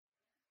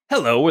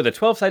Hello, we're the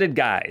 12-Sided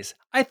Guys.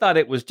 I thought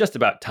it was just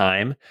about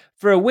time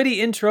for a witty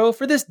intro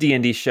for this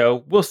D&D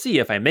show. We'll see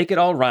if I make it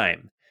all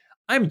rhyme.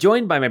 I'm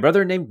joined by my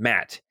brother named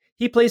Matt.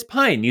 He plays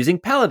Pine using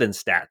Paladin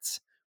stats.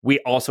 We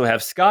also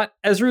have Scott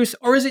as Roos,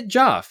 or is it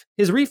Joff?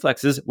 His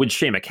reflexes would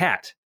shame a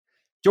cat.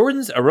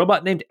 Jordan's a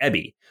robot named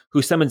Ebby,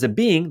 who summons a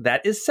being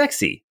that is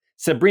sexy.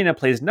 Sabrina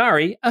plays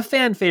Nari, a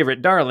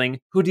fan-favorite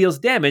darling who deals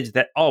damage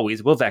that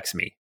always will vex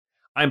me.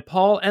 I'm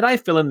Paul, and I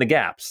fill in the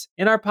gaps.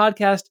 In our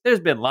podcast, there's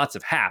been lots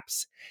of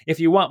haps. If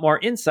you want more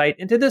insight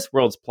into this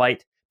world's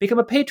plight, become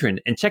a patron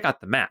and check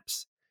out the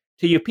maps.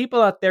 To you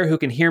people out there who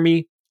can hear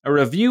me, a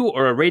review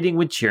or a rating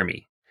would cheer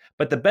me.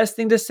 But the best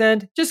thing to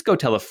send, just go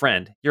tell a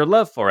friend. Your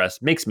love for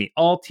us makes me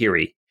all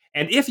teary.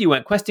 And if you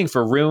went questing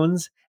for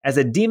runes, as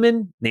a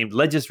demon named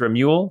Legis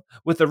Remule,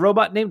 with a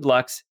robot named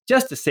Lux,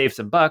 just to save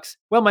some bucks,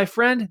 well, my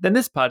friend, then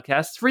this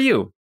podcast's for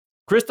you.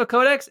 Crystal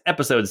Codex,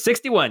 episode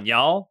 61,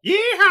 y'all.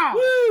 Yeehaw!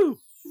 Woo!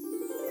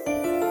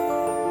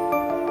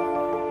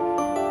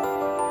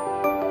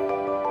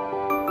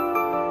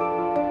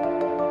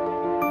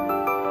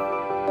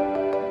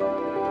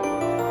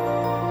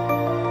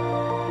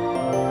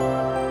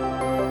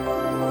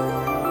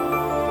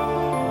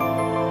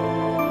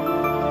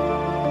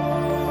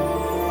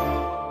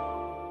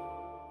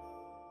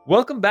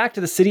 Welcome back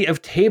to the city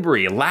of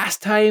Tabery.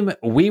 Last time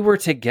we were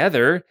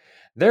together,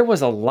 there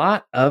was a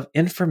lot of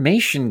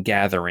information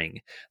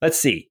gathering. Let's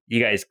see.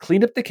 You guys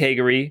cleaned up the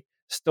keggery,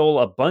 stole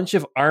a bunch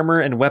of armor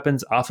and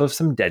weapons off of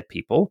some dead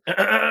people.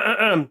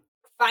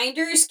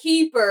 Finders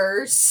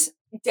keepers,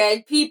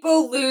 dead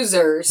people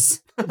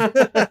losers.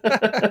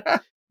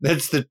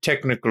 That's the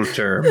technical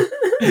term.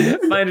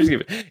 Finders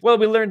keepers. Well,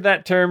 we learned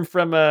that term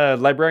from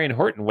Librarian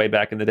Horton way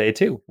back in the day,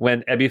 too,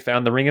 when Ebby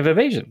found the Ring of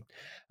Evasion.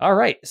 All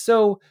right.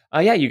 So,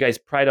 you guys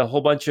pried a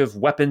whole bunch of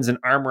weapons and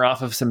armor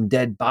off of some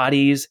dead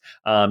bodies.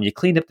 You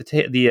cleaned up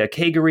the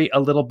keggery a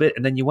little bit,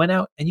 and then you went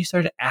out and you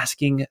started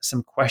asking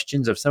some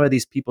questions of some of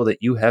these people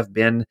that you have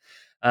been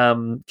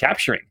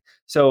capturing.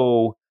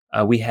 So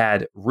we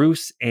had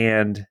Roos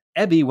and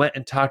Ebby went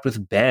and talked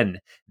with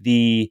Ben,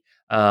 the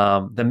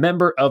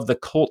member of the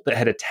cult that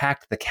had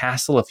attacked the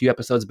castle a few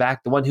episodes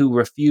back, the one who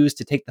refused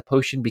to take the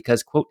potion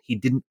because, quote, he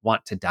didn't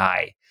want to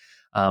die.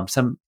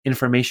 Some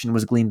information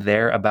was gleaned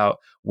there about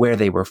where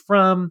they were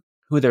from,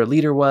 who their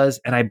leader was,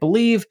 and I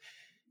believe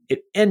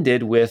it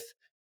ended with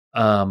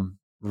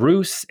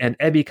Roos and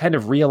Ebby kind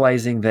of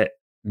realizing that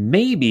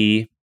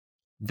maybe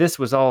this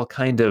was all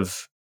kind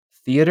of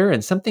theater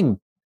and something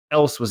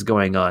else was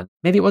going on.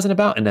 Maybe it wasn't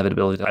about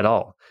inevitability at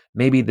all.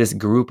 Maybe this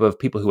group of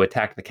people who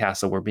attacked the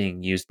castle were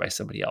being used by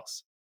somebody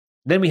else.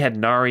 Then we had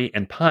Nari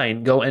and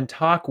Pine go and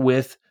talk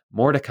with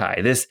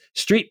Mordecai, this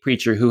street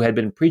preacher who had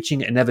been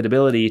preaching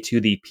inevitability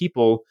to the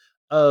people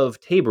of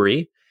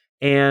Tabery.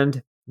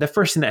 And the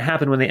first thing that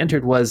happened when they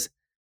entered was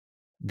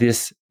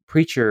this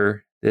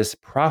preacher, this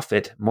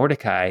prophet,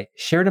 Mordecai,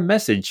 shared a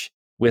message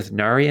with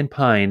Nari and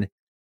Pine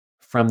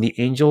from the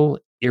angel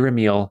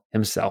Iramiel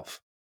himself.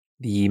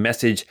 The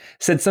message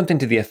said something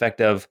to the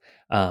effect of,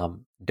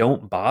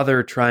 don't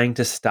bother trying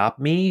to stop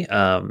me.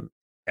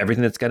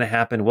 Everything that's going to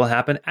happen will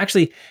happen.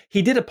 Actually,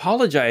 he did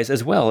apologize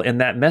as well in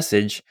that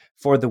message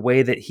for the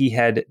way that he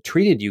had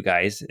treated you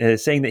guys,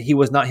 saying that he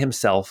was not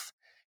himself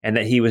and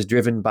that he was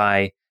driven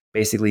by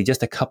basically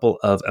just a couple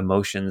of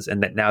emotions,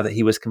 and that now that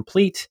he was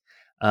complete,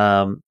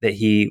 that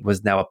he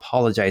was now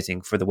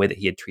apologizing for the way that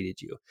he had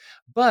treated you.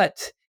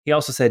 But he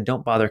also said,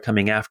 don't bother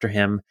coming after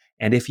him.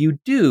 And if you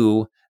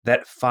do,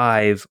 that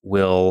 5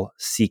 will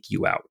seek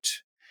you out.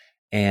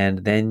 And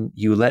then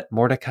you let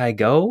Mordecai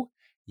go.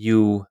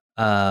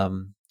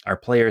 Our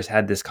players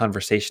had this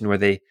conversation where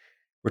they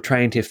were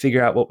trying to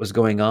figure out what was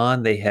going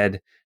on. They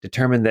had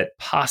determined that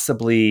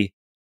possibly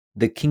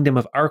the kingdom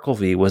of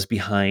Arkelvy was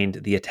behind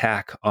the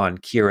attack on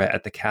Kira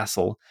at the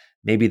castle.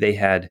 Maybe they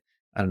had,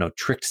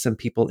 tricked some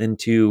people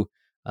into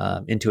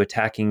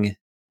attacking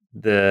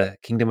the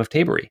kingdom of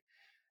Tabery.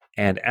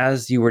 And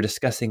as you were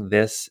discussing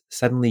this,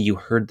 suddenly you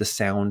heard the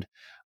sound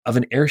of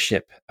an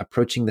airship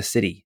approaching the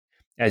city.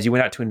 As you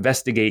went out to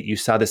investigate, you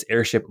saw this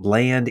airship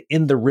land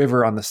in the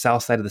river on the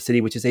south side of the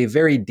city, which is a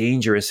very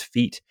dangerous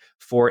feat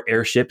for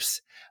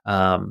airships.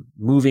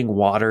 Moving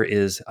water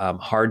is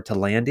hard to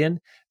land in,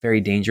 very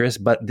dangerous.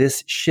 But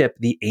this ship,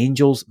 the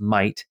Angel's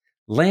Might,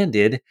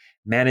 landed,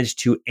 managed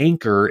to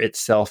anchor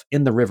itself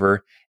in the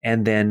river,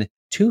 and then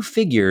 2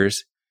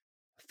 figures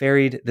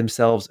ferried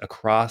themselves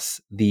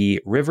across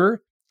the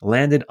river,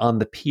 landed on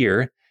the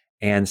pier,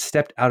 and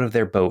stepped out of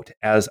their boat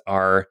as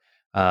our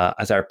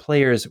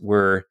players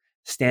were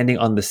standing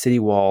on the city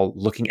wall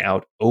looking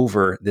out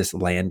over this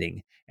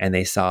landing. And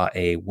they saw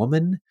a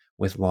woman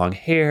with long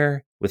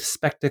hair, with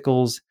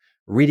spectacles,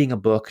 reading a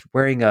book,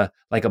 wearing a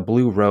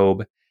blue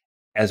robe,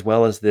 as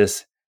well as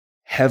this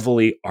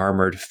heavily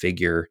armored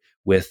figure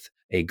with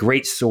a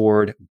great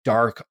sword,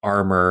 dark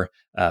armor,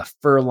 a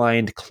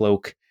fur-lined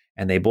cloak,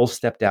 and they both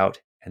stepped out,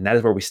 and that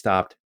is where we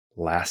stopped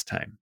last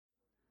time.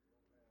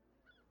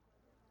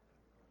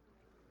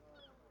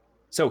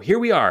 So here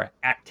we are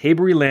at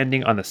Tabery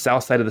Landing on the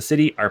south side of the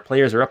city. Our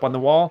players are up on the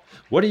wall.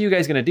 What are you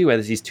guys going to do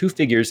as these two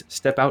figures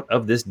step out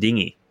of this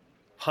dinghy?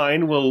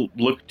 Pine will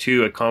look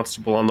to a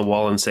constable on the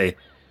wall and say,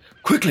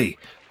 "Quickly,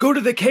 go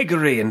to the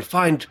keggery and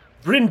find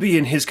Brinby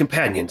and his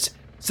companions.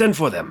 Send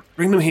for them.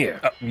 Bring them here."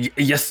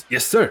 Yes,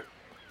 sir.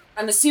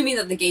 I'm assuming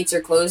that the gates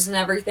are closed and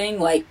everything,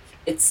 like,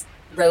 it's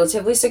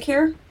relatively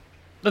secure?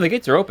 No, the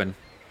gates are open.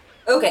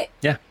 Okay.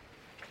 Yeah.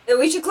 Then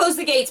we should close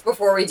the gates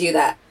before we do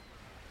that.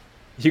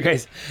 You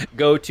guys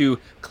go to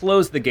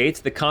close the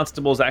gates. The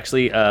constables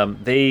actually,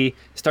 they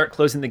start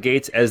closing the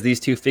gates as these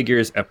two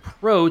figures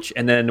approach,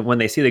 and then when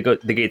they see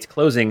the gates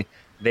closing,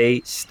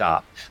 they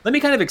stop. Let me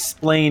kind of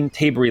explain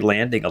Tabery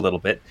Landing a little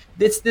bit.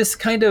 It's this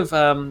kind of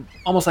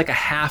almost like a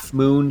half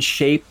moon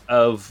shape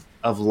of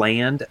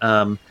land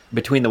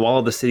between the wall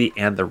of the city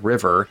and the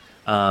river.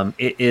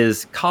 It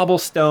is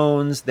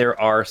cobblestones. There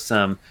are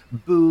some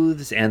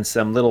booths and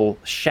some little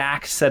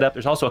shacks set up.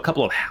 There's also a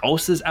couple of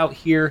houses out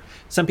here.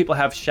 Some people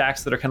have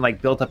shacks that are kind of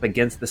like built up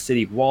against the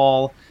city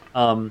wall.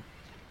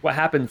 What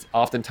happens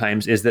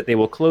oftentimes is that they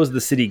will close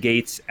the city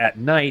gates at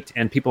night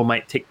and people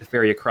might take the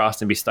ferry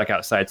across and be stuck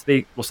outside. So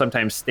they will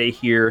sometimes stay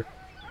here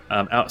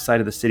outside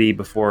of the city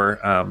before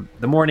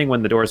the morning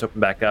when the doors open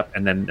back up,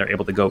 and then they're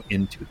able to go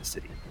into the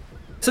city.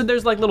 So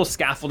there's like little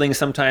scaffolding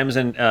sometimes,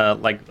 and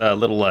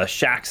little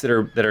shacks that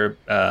are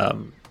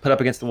put up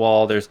against the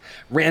wall. There's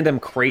random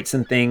crates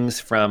and things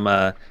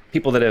from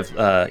people that have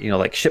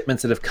like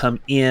shipments that have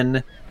come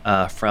in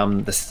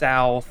from the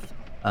south.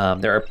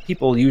 There are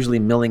people usually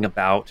milling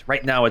about.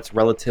 Right now it's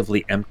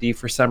relatively empty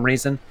for some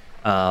reason,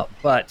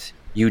 but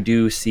you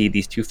do see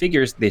these two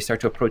figures. They start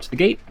to approach the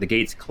gate. The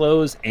gates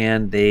close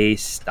and they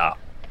stop.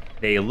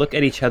 They look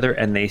at each other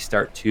and they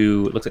start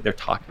to, it looks like they're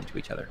talking to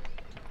each other.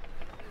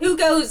 Who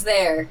goes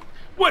there?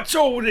 "What's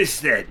all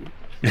this then?"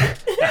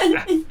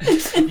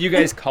 You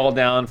guys call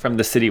down from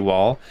the city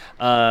wall.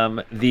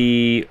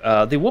 The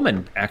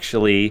woman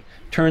actually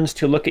turns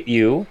to look at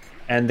you,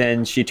 and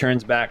then she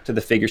turns back to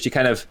the figure. She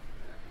kind of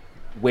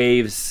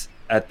waves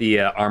at the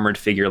armored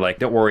figure like,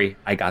 "Don't worry,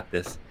 I got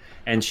this."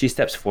 And she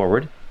steps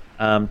forward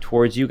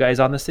towards you guys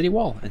on the city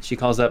wall, and she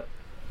calls up,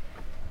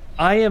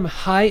 "I am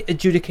High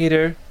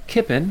Adjudicator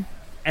Kippen,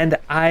 and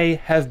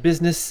I have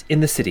business in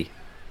the city.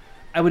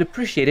 I would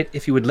appreciate it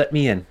if you would let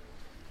me in."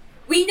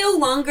 We no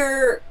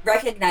longer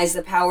recognize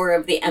the power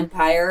of the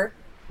Empire,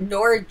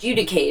 nor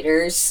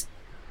adjudicators.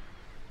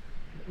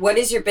 What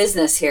is your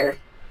business here?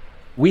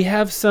 We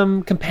have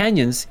some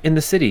companions in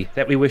the city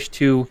that we wish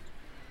to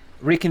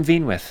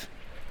reconvene with.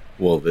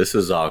 Well, this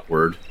is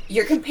awkward.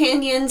 Your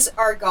companions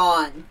are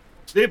gone.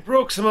 "They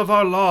broke some of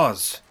our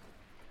laws."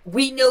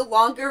 We no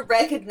longer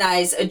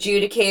recognize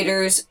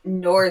adjudicators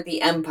nor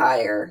the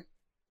Empire.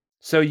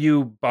 So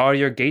you bar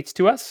your gates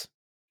to us?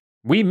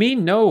 We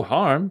mean no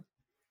harm.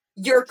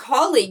 Your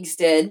colleagues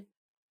did.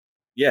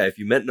 Yeah, if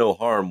you meant no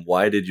harm,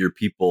 why did your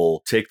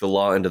people take the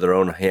law into their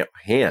own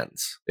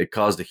hands? It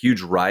caused a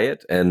huge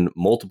riot and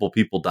multiple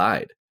people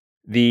died.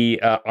 The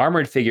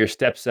armored figure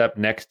steps up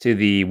next to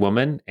the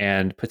woman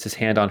and puts his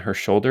hand on her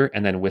shoulder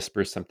and then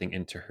whispers something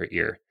into her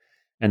ear.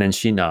 And then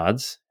she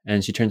nods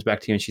and she turns back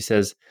to you and she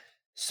says,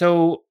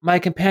 "So my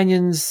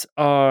companions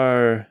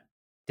are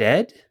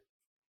dead?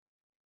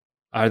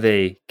 Are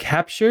they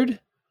captured?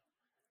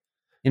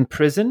 In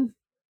prison?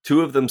 2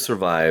 of them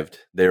survived.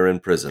 They're in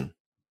prison.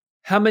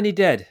 How many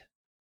dead?"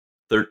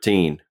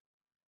 13.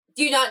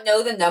 Do you not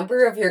know the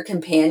number of your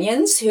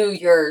companions who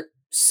you're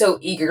so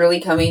eagerly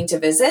coming to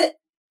visit?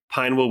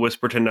 Pine will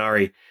whisper to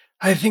Nari,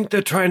 "I think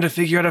they're trying to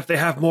figure out if they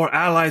have more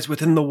allies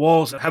within the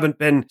walls that haven't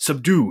been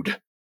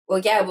subdued." Well,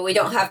 yeah, but we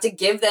don't have to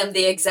give them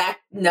the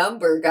exact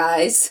number,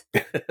 guys.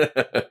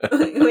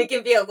 We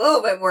can be a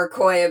little bit more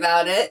coy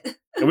about it.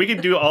 And we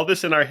can do all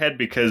this in our head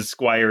because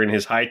Squire and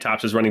his high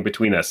tops is running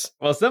between us.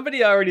 Well,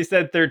 somebody already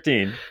said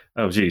 13.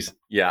 Oh, geez.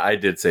 Yeah, I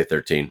did say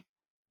 13.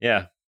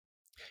 Yeah.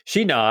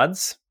 She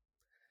nods.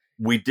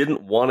 We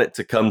didn't want it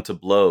to come to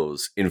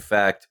blows. In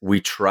fact,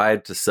 we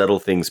tried to settle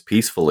things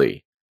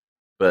peacefully,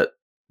 but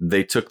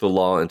they took the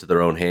law into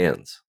their own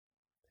hands.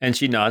 And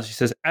she nods. She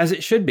says, "As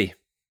it should be."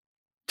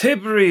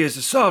 Tabery is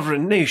a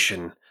sovereign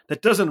nation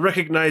that doesn't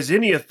recognize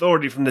any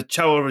authority from the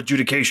Tower of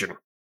Adjudication.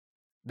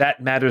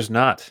 That matters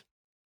not.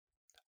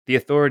 The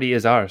authority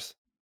is ours.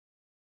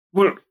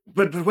 Well,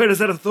 but where does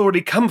that authority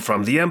come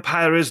from? The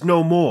Empire is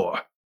no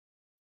more.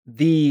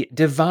 The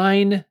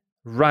divine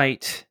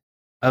right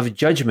of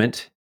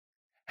judgment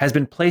has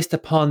been placed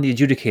upon the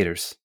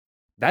adjudicators.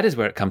 That is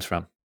where it comes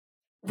from.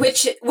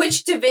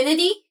 Which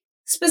divinity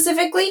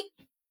specifically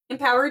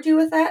empowered you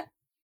with that?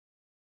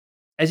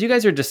 As you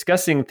guys are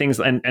discussing things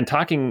and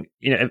talking,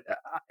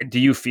 do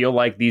you feel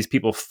like these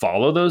people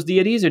follow those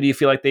deities, or do you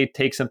feel like they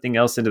take something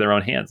else into their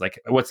own hands? Like,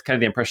 what's kind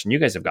of the impression you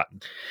guys have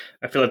gotten?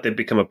 I feel like they've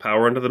become a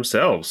power unto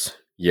themselves.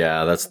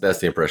 Yeah, that's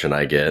the impression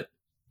I get.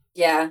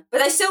 Yeah,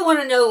 but I still want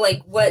to know,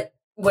 like, what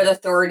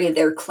authority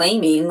they're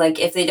claiming. Like,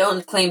 if they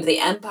don't claim the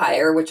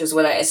Empire, which is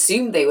what I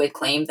assumed they would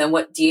claim, then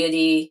what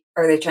deity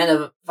are they trying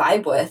to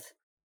vibe with?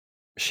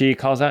 She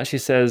calls out, she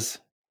says,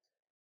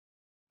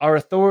 "Our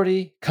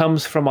authority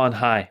comes from on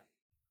high.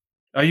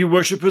 Are you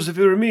worshippers of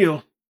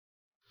Iramiel?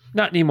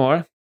 Not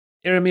anymore.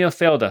 Iramiel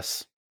failed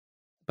us.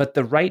 But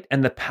the right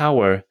and the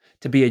power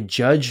to be a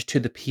judge to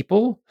the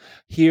people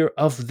here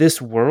of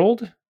this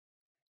world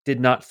did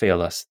not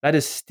fail us. That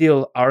is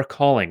still our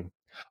calling,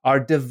 our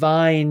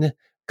divine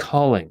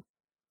calling.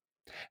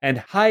 And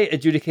High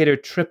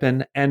Adjudicator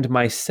Trippin and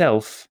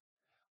myself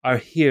are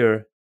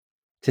here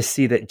to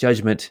see that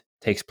judgment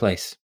takes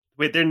place.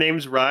 Wait, their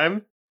names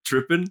rhyme?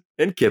 Trippin'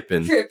 and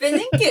kippin'. Tripping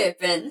and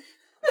kipping.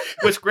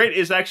 What's great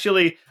is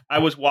actually I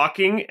was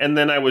walking and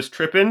then I was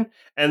tripping,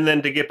 and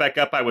then to get back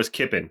up I was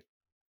kipping.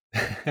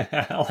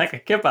 Like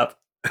a kip up.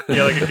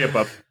 Yeah, like a kip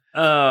up.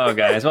 Oh,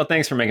 guys. Well,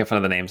 thanks for making fun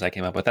of the names I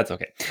came up with. That's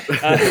okay.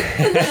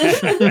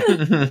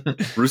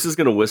 Bruce is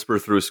going to whisper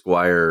through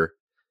Squire,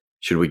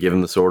 should we give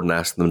him the sword and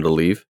ask them to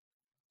leave?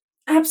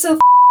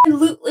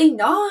 Absolutely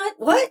not.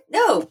 What?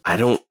 No. I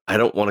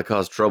don't want to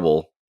cause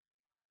trouble.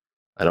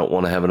 I don't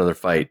want to have another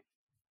fight.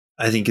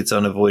 I think it's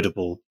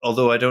unavoidable.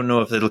 Although I don't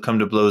know if it'll come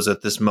to blows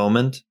at this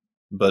moment,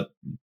 but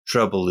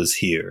trouble is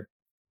here.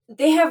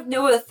 They have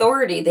no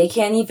authority. They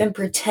can't even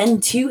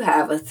pretend to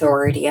have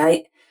authority.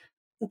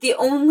 The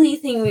only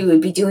thing we would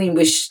be doing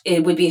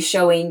would be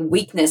showing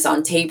weakness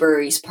on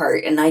Tabury's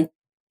part, and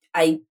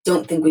I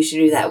don't think we should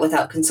do that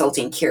without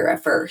consulting Kira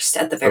first,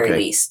 at the very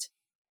least.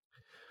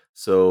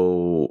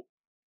 So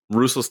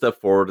Roose will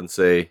step forward and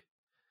say,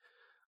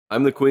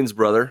 I'm the Queen's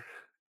brother,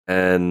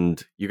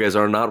 and you guys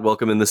are not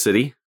welcome in the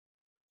city.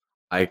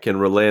 I can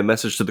relay a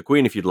message to the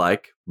Queen if you'd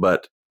like,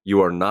 but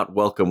you are not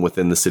welcome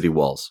within the city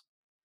walls.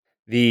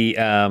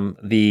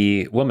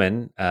 The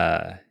woman,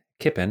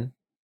 Kippen,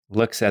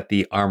 looks at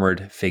the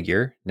armored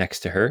figure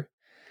next to her,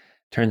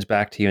 turns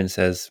back to you and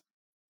says,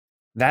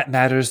 that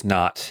matters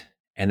not.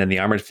 And then the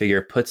armored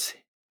figure puts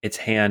its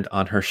hand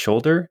on her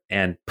shoulder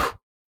and poof,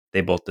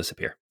 they both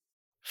disappear.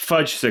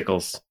 Fudge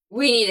sickles.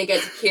 We need to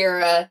get to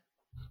Kira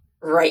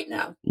right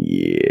now.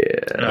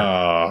 Yeah.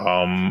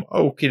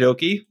 Okie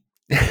dokie.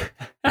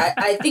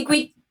 I think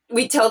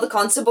we tell the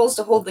constables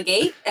to hold the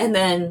gate and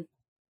then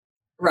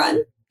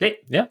run. Okay,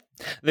 yeah.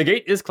 The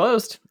gate is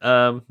closed.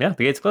 The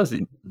gate's closed.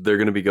 They're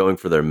going to be going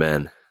for their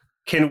men.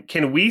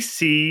 Can we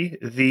see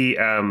the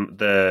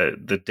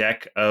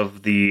deck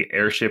of the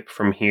airship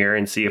from here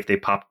and see if they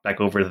popped back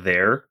over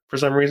there for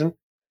some reason?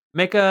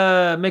 Make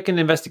an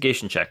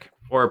investigation check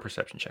or a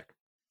perception check.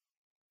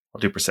 I'll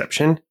do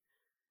perception.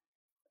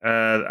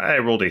 I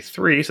rolled a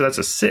 3, so that's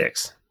a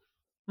 6.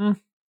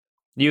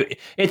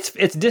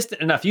 It's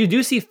distant enough. You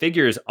do see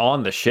figures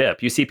on the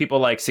ship. You see people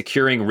like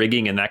securing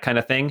rigging and that kind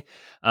of thing.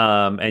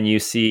 And you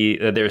see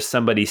there's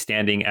somebody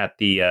standing at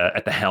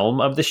the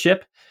helm of the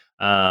ship,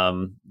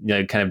 kind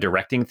of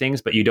directing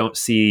things. But you don't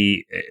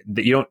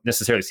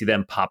necessarily see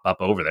them pop up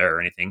over there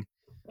or anything.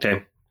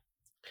 Okay,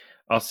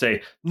 I'll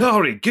say,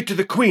 Nari, get to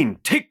the Queen.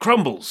 Take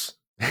Crumbles.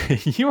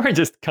 You are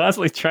just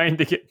constantly trying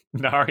to get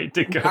Nari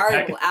to go. Nari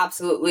back. will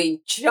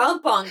absolutely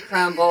jump on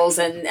Crumbles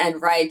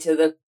and ride to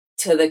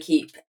the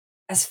keep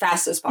as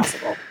fast as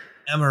possible.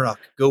 Amarok,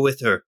 go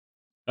with her.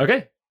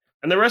 Okay.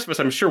 And the rest of us,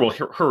 I'm sure, will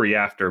hurry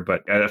after,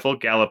 but at a full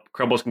gallop,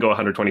 Crumbles can go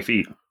 120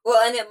 feet.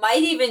 Well, and it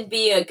might even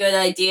be a good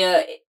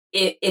idea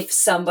if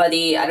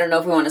somebody, I don't know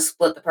if we want to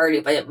split the party,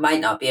 but it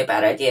might not be a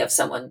bad idea if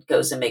someone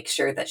goes and makes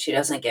sure that she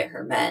doesn't get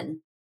her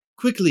men.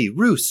 Quickly,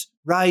 Roose,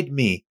 ride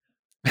me.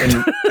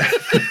 And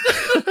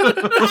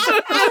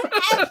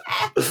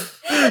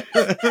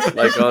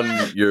Like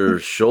on your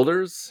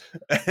shoulders?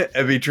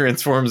 Evie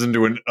transforms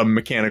into a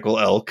mechanical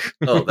elk.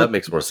 Oh, that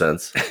makes more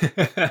sense.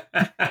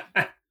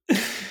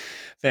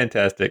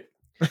 Fantastic.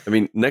 I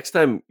mean, next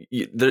time,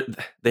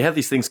 they have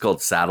these things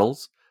called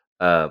saddles.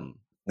 When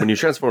you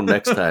transform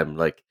next time,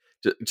 like,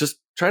 just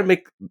try to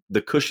make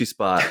the cushy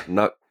spot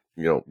not,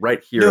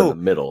 right here in the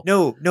middle.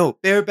 No,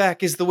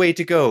 bareback is the way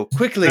to go.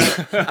 Quickly,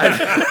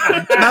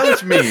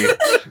 mount me.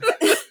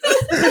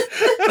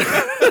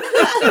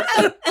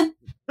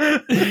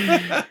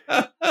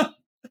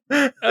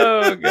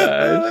 Oh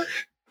god.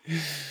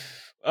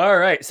 All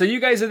right, so you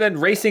guys are then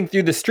racing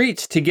through the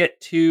streets to get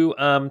to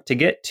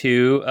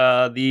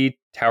the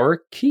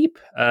Tower Keep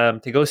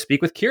to go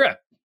speak with Kira.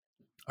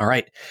 All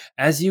right,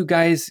 as you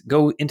guys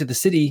go into the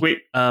city. Wait,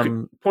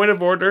 point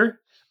of order.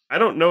 I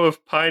don't know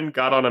if Pine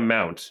got on a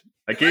mount.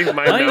 I gave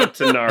my mount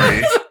to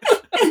Nari.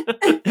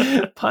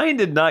 Pine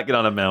did not get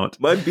on a mount.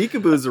 My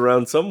Beekaboo's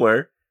around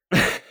somewhere.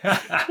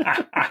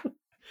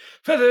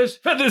 Feathers.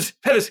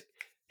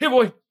 Here,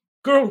 boy.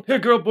 Girl,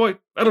 boy.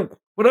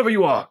 Whatever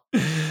you are.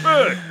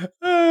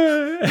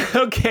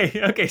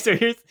 Okay. So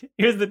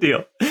here's the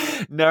deal.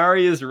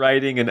 Nari is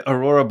riding an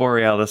Aurora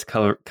Borealis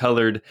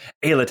colored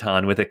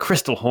Aileton with a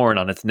crystal horn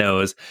on its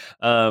nose.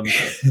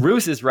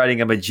 Roose is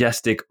riding a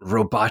majestic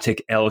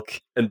robotic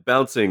elk and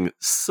bouncing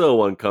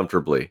so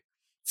uncomfortably.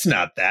 It's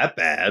not that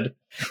bad.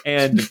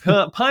 And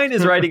Pine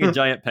is riding a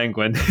giant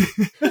penguin.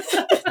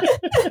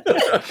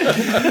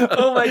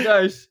 Oh my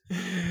gosh.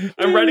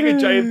 I'm riding a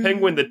giant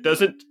penguin that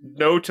doesn't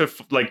know to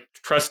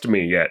trust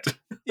me yet.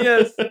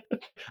 Yes.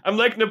 I'm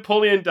like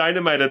Napoleon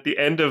Dynamite at the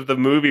end of the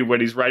movie when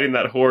he's riding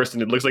that horse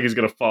and it looks like he's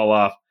going to fall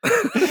off.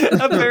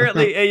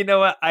 Apparently, hey, you know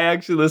what? I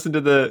actually listened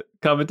to the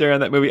commentary on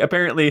that movie.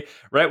 Apparently,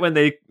 right when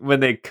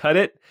they cut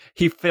it,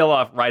 he fell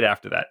off right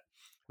after that.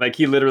 Like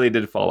he literally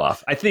did fall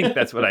off. I think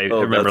that's what I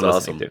remember that's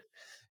listening awesome. to.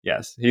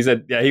 Yes, he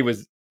said, yeah, he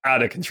was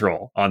out of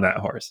control on that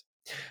horse.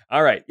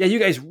 All right, yeah, you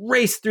guys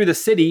race through the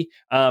city,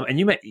 and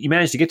you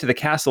managed to get to the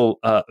castle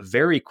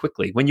very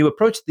quickly. When you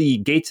approach the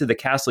gates of the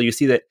castle, you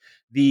see that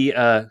the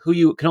who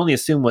you can only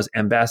assume was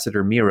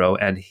Ambassador Miro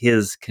and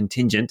his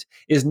contingent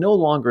is no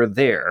longer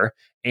there.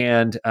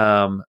 And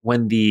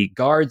when the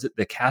guards at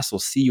the castle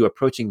see you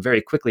approaching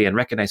very quickly and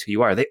recognize who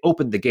you are, they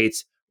open the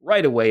gates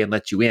right away and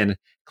let you in,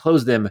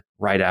 close them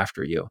right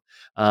after you.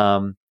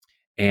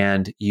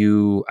 And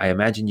you, I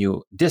imagine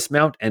you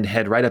dismount and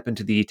head right up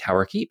into the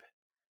Tower Keep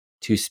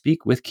to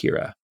speak with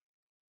Kira.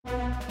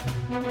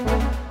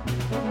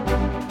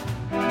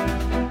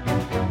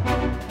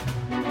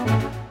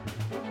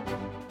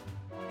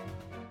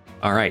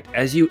 All right,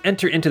 as you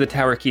enter into the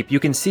Tower Keep,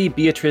 you can see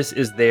Beatrice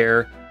is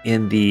there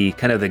in the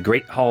kind of the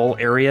Great Hall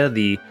area,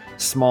 the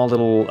small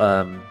little,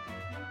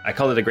 I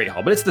call it a Great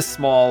Hall, but it's the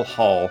small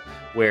hall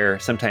where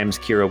sometimes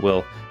Kira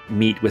will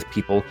meet with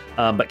people.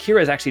 But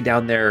Kira is actually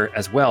down there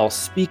as well,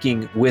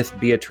 speaking with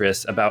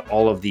Beatrice about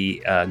all of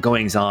the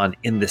goings on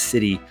in the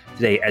city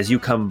today as you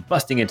come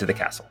busting into the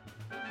castle.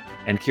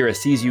 And Kira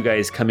sees you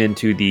guys come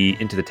into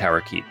the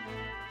Tower Keep.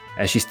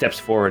 As she steps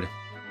forward,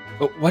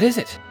 "Oh, what is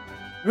it?"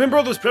 Remember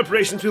all those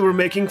preparations we were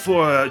making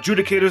for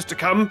adjudicators to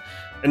come,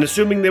 and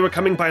assuming they were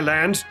coming by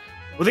land?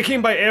 Well, they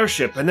came by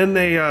airship, and then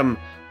they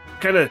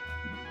kind of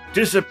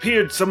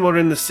disappeared somewhere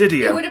in the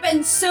city. It would have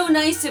been so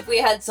nice if we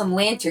had some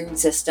lantern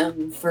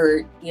system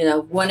for,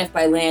 1 if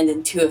by land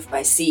and 2 if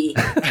by sea.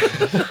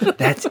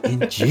 That's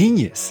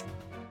ingenious.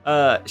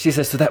 She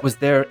says, so that was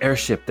their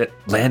airship that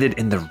landed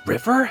in the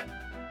river?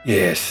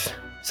 Yes.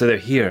 So they're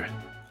here.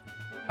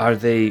 Are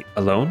they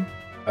alone?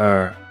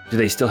 Or do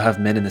they still have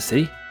men in the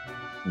city?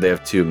 They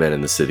have 2 men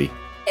in the city.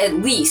 At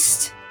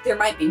least. There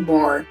might be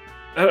more.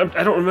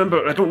 I don't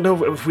remember. I don't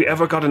know if we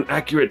ever got an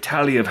accurate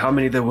tally of how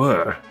many there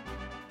were.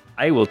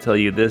 I will tell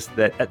you this,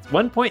 that at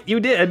one point you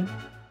did.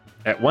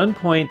 At one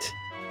point,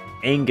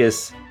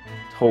 Angus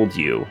told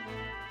you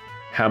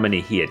how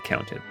many he had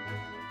counted.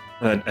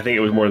 I think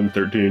it was more than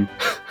 13.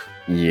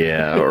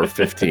 Yeah, or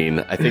 15.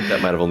 I think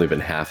that might have only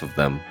been half of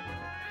them.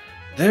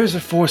 There's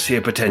a force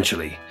here,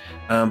 potentially.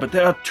 But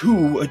there are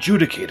 2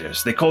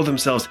 adjudicators. They call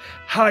themselves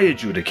high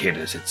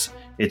adjudicators.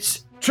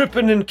 It's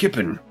trippin' and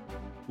kippin'.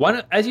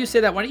 As you say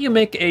that, why don't you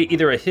make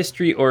either a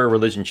history or a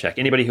religion check?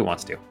 Anybody who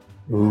wants to.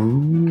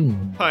 Ooh.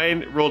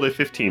 Pine rolled a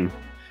 15.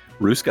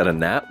 Roos got a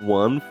nat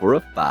 1 for a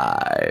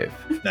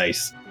 5.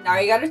 Nice. Now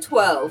you got a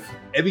 12.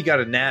 Ebby got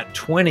a nat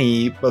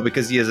 20, but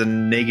because he has a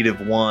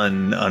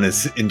 -1 on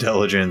his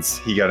intelligence,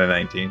 he got a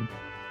 19.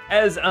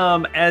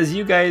 As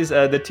you guys,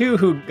 the 2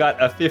 who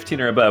got a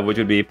 15 or above, which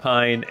would be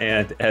Pine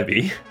and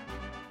Ebby,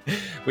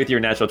 with your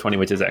natural 20,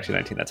 which is actually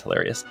 19, that's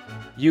hilarious.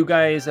 You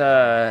guys,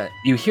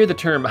 you hear the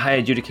term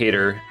high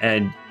adjudicator,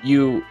 and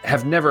you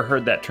have never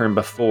heard that term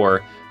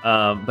before,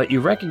 but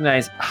you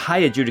recognize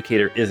high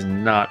adjudicator is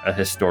not a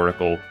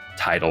historical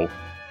title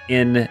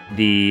in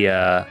the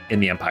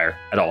Empire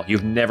at all.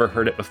 You've never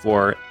heard it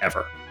before,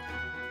 ever.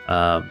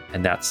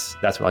 And that's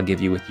what I'll give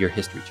you with your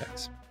history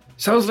checks.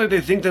 Sounds like they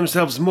think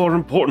themselves more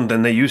important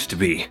than they used to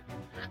be.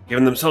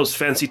 Giving themselves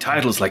fancy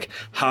titles like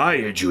High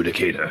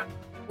Adjudicator.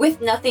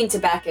 With nothing to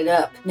back it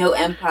up. No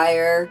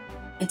empire.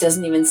 It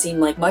doesn't even seem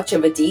like much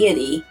of a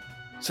deity.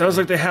 Sounds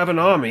like they have an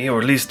army, or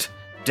at least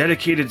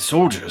dedicated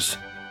soldiers.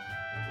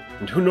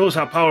 And who knows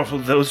how powerful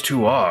those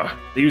 2 are.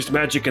 They used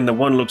magic and the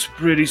one looks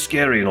pretty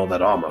scary in all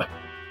that armor.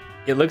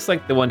 It looks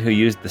like the one who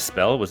used the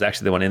spell was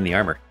actually the one in the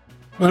armor.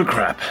 Well,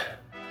 crap.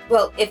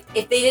 Well, if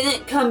they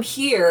didn't come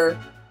here,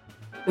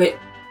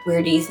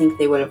 where do you think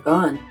they would have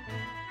gone?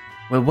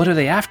 Well, what are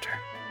they after?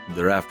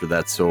 They're after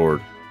that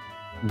sword.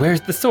 Where's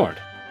the sword?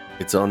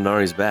 It's on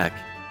Nari's back.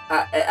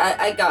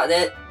 I got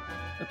it.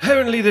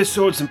 Apparently this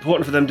sword's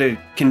important for them to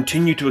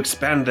continue to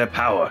expand their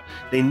power.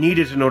 They need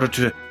it in order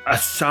to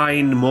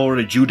assign more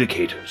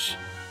adjudicators.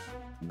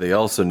 They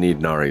also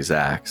need Nari's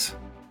axe.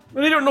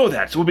 Well, they don't know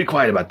that, so we'll be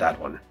quiet about that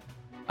one.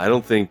 I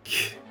don't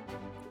think...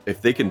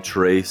 If they can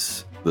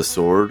trace the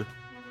sword,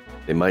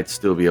 they might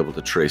still be able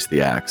to trace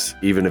the axe,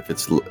 even if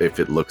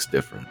it looks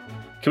different.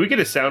 Can we get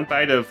a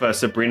soundbite of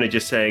Sabrina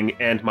just saying,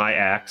 "and my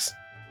axe"?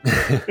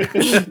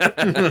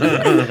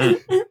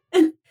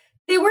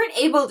 They weren't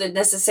able to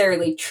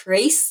necessarily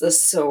trace the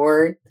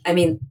sword. I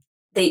mean,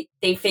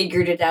 they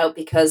figured it out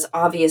because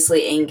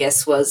obviously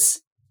Angus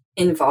was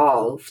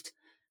involved.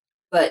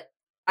 But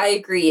I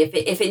agree,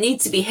 if it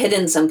needs to be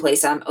hidden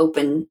someplace, I'm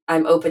open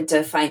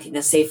to finding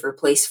a safer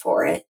place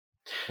for it.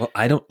 Well,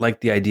 I don't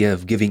like the idea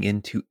of giving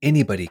in to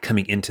anybody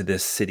coming into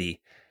this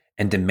city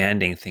and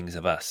demanding things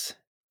of us.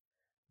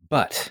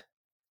 But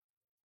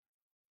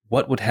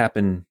what would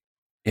happen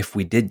if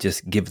we did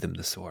just give them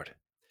the sword?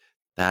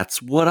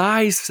 That's what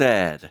I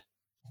said.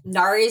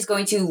 Nari is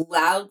going to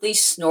loudly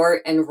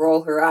snort and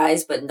roll her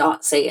eyes, but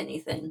not say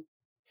anything.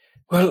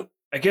 Well,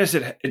 I guess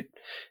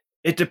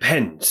it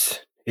depends.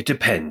 It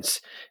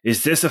depends.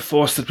 Is this a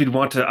force that we'd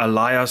want to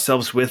ally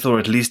ourselves with, or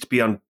at least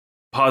be on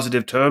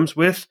positive terms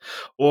with?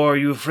 Or are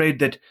you afraid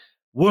that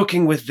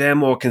working with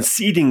them or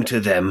conceding to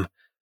them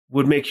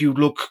would make you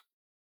look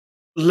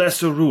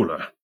less a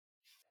ruler?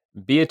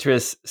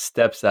 Beatrice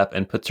steps up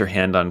and puts her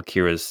hand on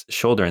Kira's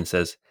shoulder and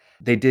says,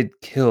 "They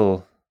did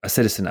kill a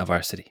citizen of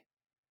our city."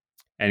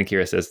 And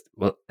Kira says,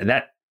 "Well,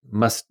 that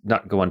must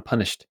not go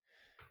unpunished."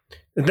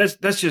 And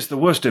that's just the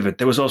worst of it.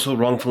 There was also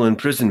wrongful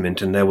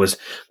imprisonment, and there was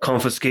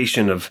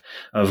confiscation of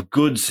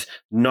goods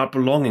not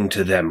belonging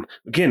to them,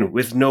 again,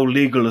 with no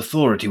legal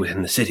authority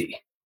within the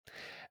city.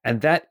 And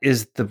that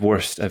is the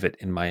worst of it,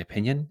 in my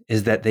opinion,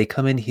 is that they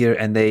come in here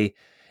and they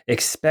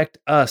expect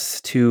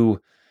us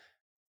to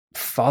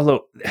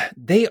follow.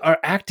 They are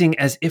acting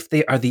as if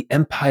they are the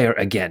Empire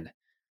again,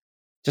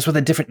 just with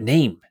a different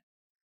name,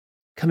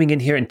 coming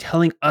in here and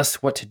telling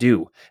us what to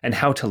do and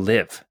how to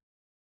live.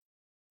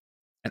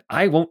 And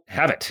I won't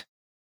have it.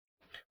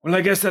 Well,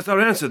 I guess that's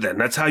our answer then.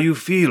 That's how you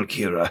feel,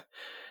 Kira.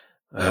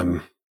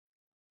 And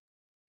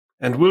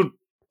we'll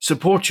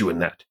support you in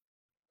that.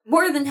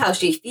 More than how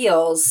she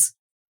feels,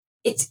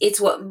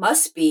 it's what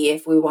must be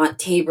if we want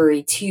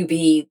Tabery to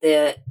be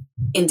the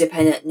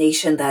independent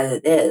nation that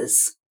it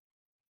is.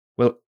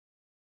 Well,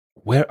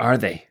 where are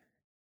they?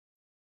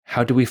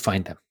 How do we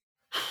find them?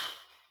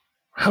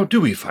 How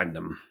do we find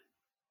them?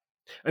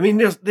 I mean,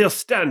 they'll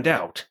stand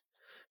out.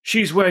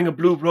 She's wearing a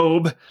blue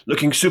robe,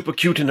 looking super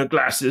cute in her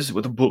glasses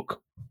with a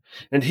book.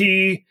 And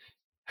he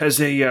has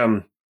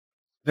a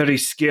very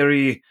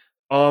scary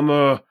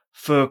armor,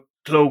 fur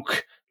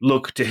cloak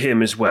look to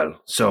him as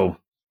well. So,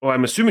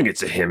 I'm assuming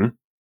it's a him.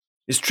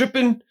 Is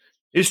Trippin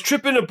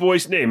a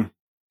boy's name?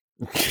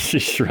 She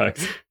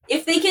shrugs.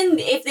 If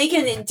they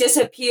can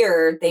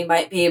disappear, they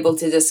might be able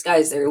to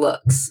disguise their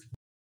looks.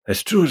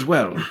 That's true as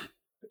well.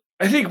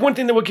 I think one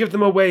thing that will give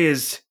them away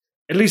is,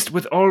 at least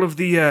with all of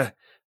the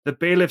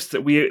bailiffs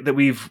that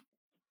we've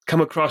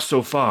come across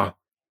so far,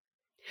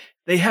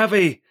 they have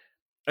a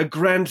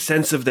grand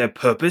sense of their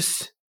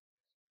purpose,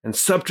 and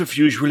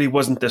subterfuge really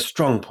wasn't their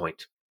strong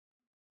point.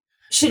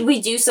 Should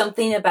we do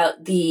something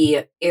about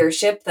the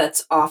airship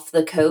that's off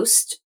the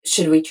coast?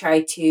 Should we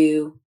try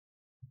to,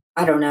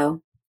 I don't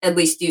know, at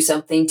least do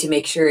something to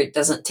make sure it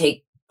doesn't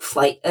take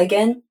flight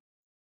again?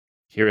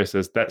 Kira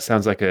says, "That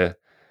sounds like a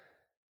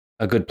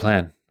good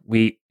plan.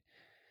 We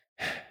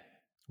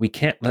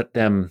can't let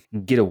them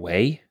get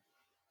away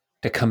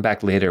to come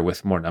back later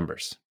with more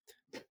numbers."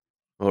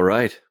 All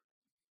right.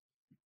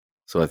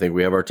 So I think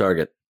we have our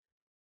target.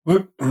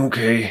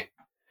 Okay.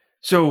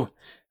 So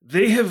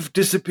they have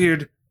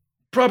disappeared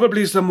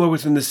probably somewhere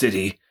within the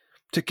city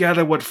to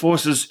gather what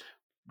forces,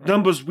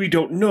 numbers we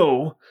don't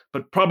know,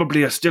 but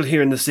probably are still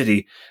here in the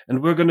city,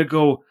 and we're going to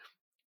go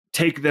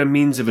take their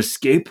means of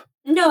escape.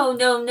 No.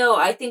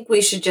 I think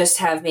we should just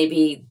have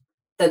maybe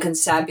the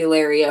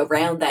constabulary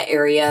around that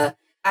area,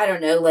 I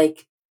don't know,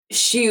 like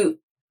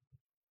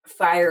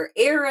fire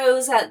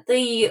arrows at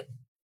the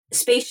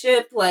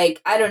spaceship,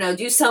 like, I don't know,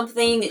 do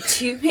something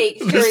to make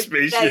sure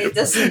that it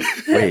doesn't,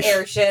 the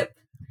airship.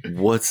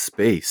 What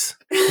space?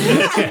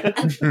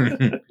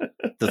 The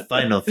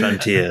final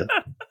frontier.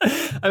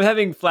 I'm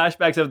having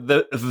flashbacks of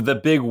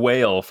the big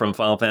whale from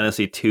Final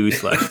Fantasy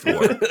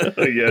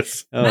 2/4.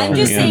 Yes. I'm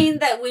just saying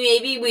that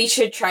we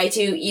should try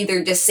to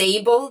either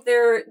disable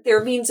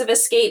their means of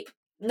escape,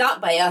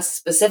 not by us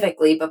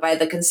specifically, but by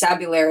the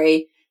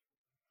constabulary,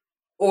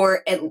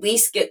 or at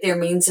least get their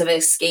means of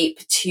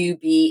escape to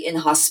be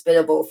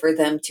inhospitable for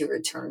them to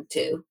return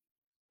to.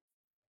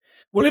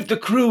 Well, if the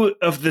crew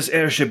of this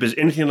airship is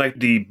anything like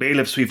the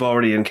bailiffs we've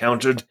already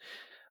encountered,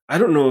 I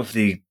don't know if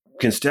the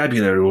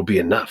constabulary will be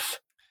enough.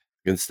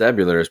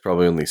 Constabulary is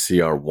probably only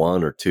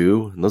CR1 or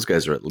 2, and those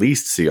guys are at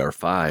least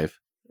CR5.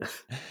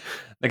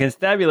 The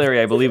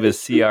constabulary, I believe,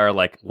 is CR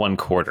like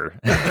 1/4.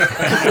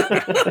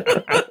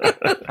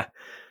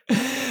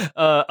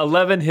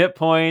 11 hit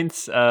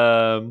points.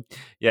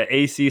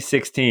 AC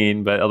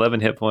 16, but 11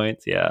 hit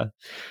points. Yeah.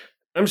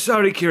 I'm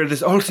sorry, Kira.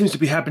 This all seems to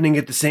be happening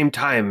at the same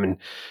time,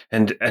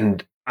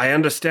 and I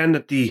understand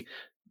that the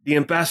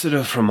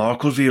ambassador from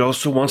Arkleviel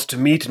also wants to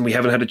meet, and we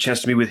haven't had a chance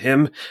to meet with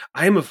him.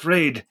 I am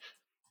afraid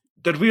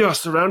that we are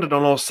surrounded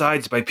on all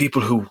sides by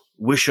people who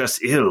wish us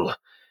ill,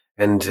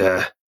 and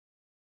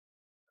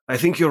I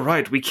think you're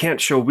right. We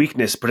can't show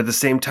weakness, but at the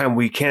same time,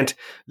 we can't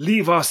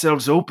leave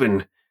ourselves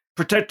open,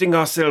 protecting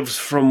ourselves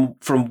from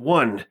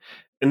one,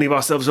 and leave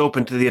ourselves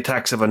open to the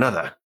attacks of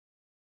another.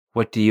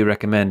 What do you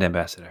recommend,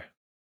 Ambassador?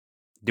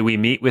 Do we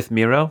meet with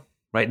Miro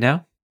right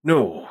now?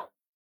 No.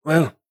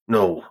 Well,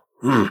 no.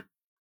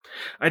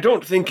 I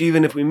don't think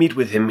even if we meet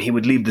with him, he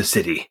would leave the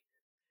city.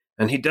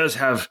 And he does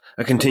have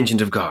a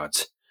contingent of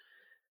guards.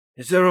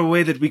 Is there a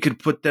way that we could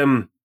put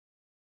them,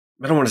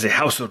 I don't want to say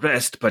house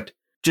arrest, but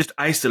just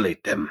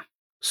isolate them?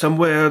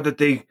 Somewhere that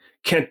they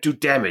can't do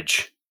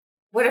damage?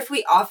 What if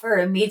we offer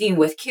a meeting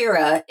with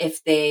Kira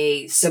if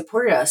they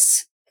support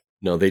us?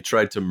 No, they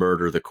tried to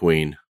murder the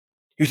queen.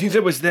 You think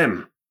that was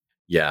them?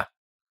 Yeah.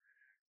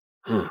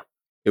 Hmm.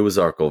 It was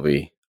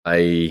Arkelvy.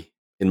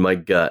 In my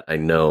gut, I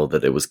know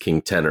that it was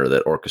King Tenor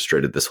that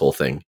orchestrated this whole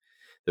thing.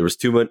 There was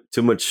too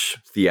much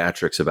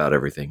theatrics about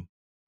everything.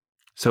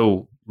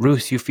 So,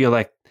 Roos, you feel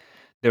like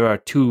there are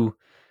two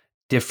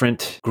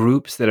different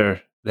groups that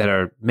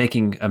are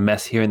making a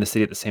mess here in the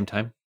city at the same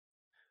time?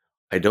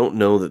 I don't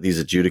know that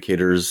these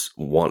adjudicators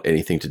want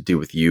anything to do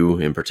with you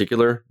in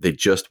particular. They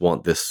just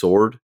want this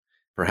sword,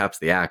 perhaps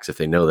the axe if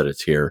they know that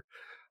it's here.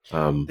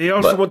 They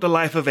also want the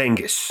life of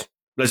Angus.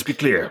 Let's be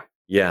clear.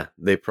 Yeah,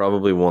 they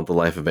probably want the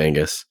life of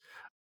Angus.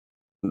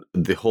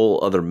 The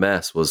whole other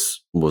mess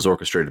was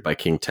orchestrated by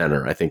King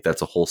Tenor. I think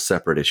that's a whole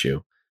separate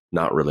issue,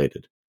 not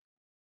related.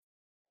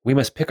 We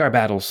must pick our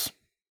battles.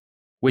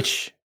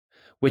 Which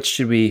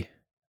should we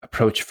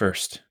approach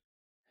first?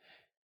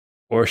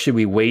 Or should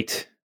we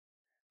wait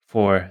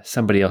for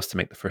somebody else to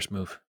make the first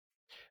move?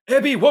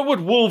 Ebby, what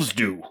would wolves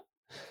do?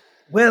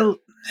 Well,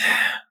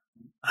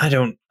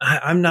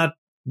 I'm not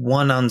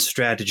one on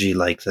strategy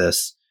like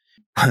this.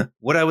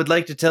 What I would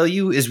like to tell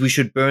you is we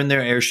should burn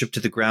their airship to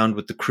the ground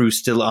with the crew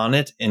still on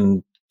it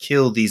and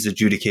kill these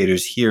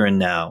adjudicators here and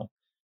now.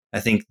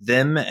 I think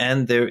them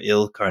and their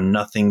ilk are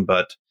nothing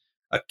but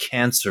a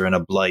cancer and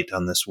a blight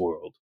on this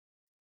world.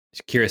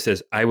 Kira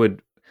says, I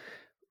would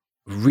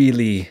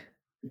really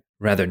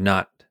rather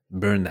not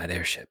burn that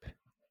airship.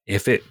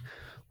 If it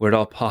were at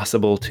all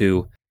possible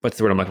to, what's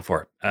the word I'm looking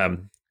for?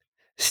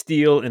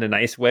 Steal in a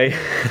nice way,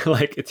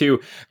 like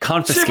to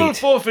confiscate. Civil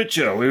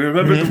forfeiture. We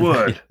remember the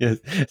word. Yes.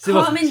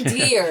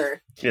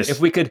 Commandeer. Yes. If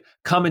we could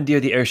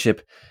commandeer the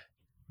airship,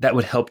 that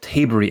would help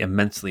Tabery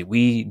immensely.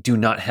 We do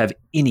not have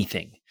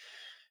anything.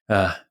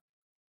 Does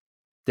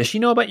she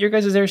know about your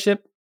guys'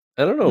 airship?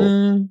 I don't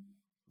know.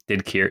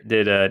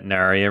 Did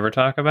Nari ever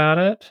talk about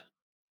it?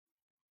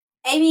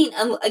 I mean,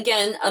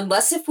 again,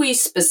 unless if we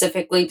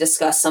specifically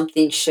discuss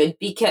something should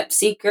be kept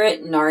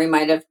secret, Nari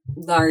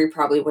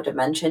probably would have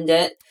mentioned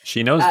it.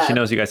 She knows. She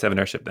knows you guys have an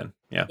airship. Then,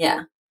 yeah.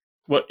 Yeah.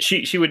 Well,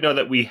 she would know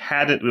that we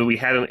had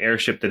an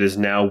airship that is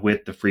now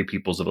with the Free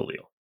Peoples of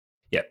Alil.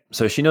 Yeah.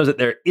 So she knows that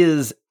there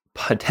is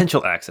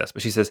potential access,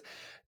 but she says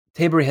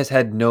Tabery has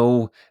had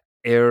no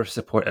air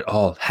support at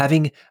all.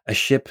 Having an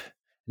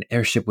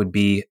airship would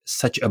be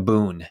such a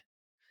boon.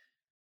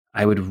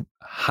 I would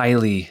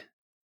highly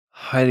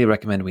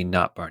recommend we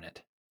not burn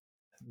it.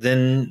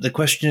 Then the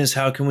question is,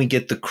 how can we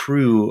get the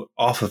crew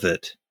off of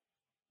it?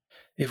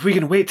 If we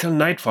can wait till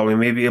nightfall, we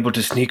may be able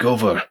to sneak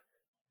over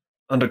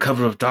under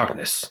cover of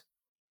darkness.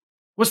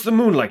 What's the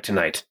moon like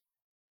tonight?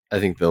 I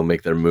think they'll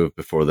make their move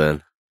before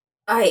then.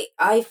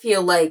 I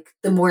feel like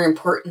the more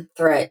important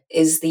threat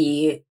is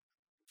the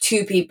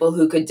two people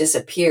who could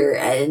disappear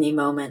at any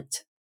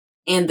moment.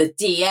 And the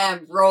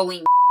DM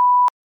rolling.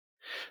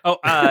 Oh,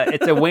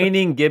 it's a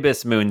waning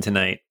gibbous moon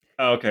tonight.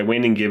 Oh, okay,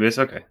 waning gibbous.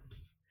 Okay.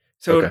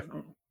 So,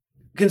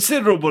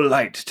 considerable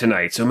light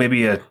tonight, so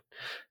maybe,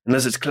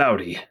 unless it's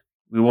cloudy,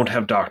 we won't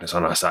have darkness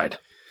on our side.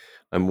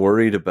 I'm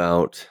worried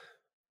about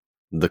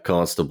the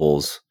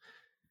constables.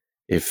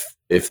 If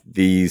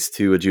these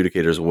two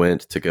adjudicators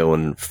went to go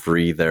and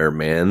free their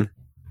man,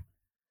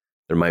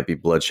 there might be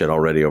bloodshed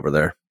already over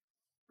there.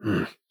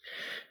 And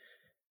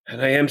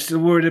I am still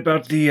worried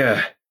about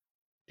the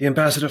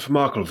ambassador from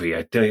Arkelvy.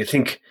 I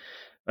think,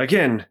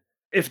 again,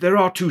 if there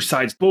are two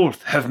sides,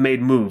 both have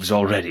made moves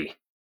already.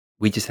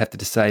 We just have to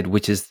decide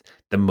which is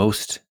the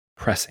most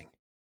pressing.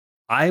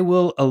 I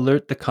will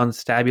alert the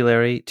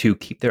constabulary to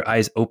keep their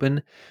eyes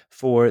open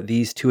for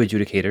these two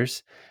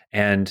adjudicators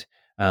and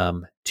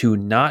to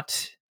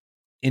not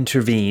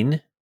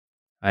intervene.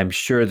 I'm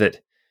sure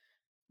that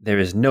there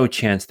is no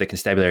chance the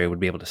constabulary would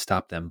be able to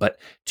stop them, but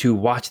to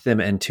watch them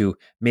and to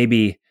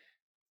maybe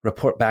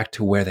report back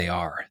to where they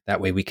are.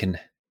 That way we can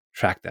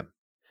track them.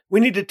 We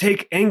need to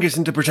take Angus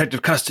into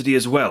protective custody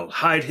as well.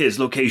 Hide his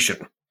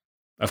location.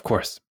 Of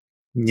course.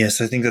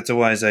 Yes, I think that's a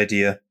wise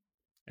idea.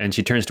 And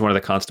she turns to one of the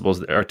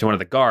constables, or to one of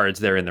the guards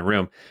there in the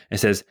room, and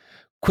says,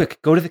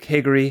 quick, go to the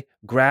keggery,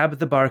 grab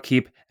the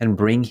barkeep, and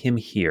bring him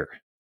here.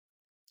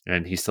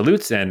 And he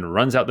salutes and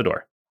runs out the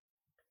door.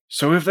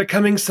 So if they're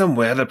coming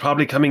somewhere, they're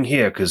probably coming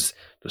here, because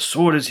the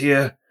sword is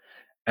here,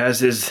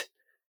 as is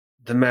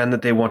the man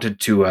that they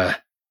wanted to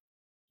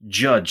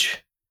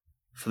judge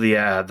for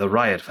the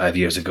riot 5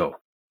 years ago.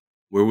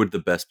 Where would the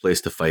best place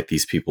to fight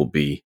these people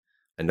be?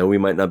 I know we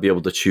might not be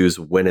able to choose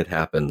when it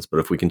happens, but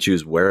if we can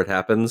choose where it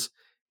happens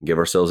and give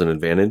ourselves an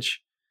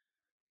advantage,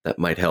 that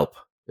might help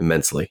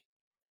immensely.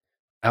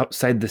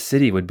 Outside the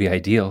city would be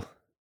ideal.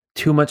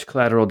 Too much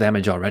collateral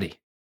damage already.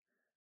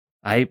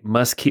 I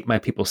must keep my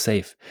people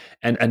safe.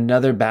 And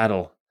another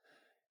battle.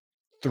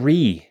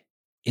 3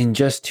 in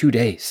just 2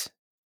 days.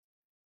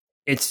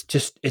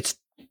 It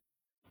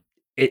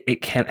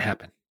can't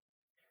happen.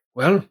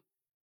 Well,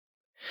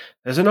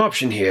 there's an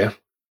option here.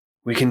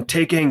 We can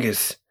take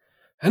Angus,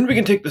 and we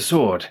can take the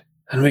sword,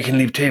 and we can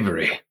leave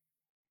Tabery.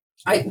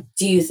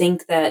 Do you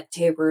think that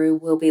Tabery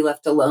will be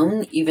left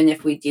alone, even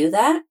if we do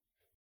that?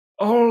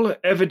 All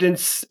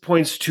evidence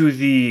points to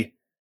the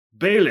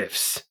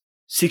bailiffs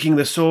seeking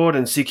the sword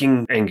and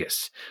seeking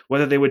Angus.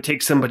 Whether they would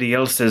take somebody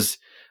else as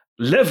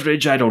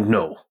leverage, I don't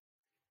know.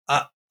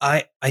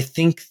 I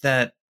think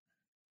that,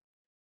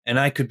 and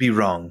I could be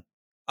wrong,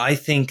 I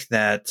think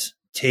that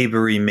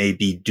Tabery may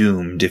be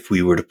doomed if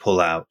we were to pull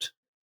out.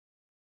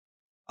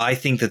 I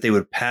think that they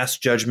would pass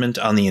judgment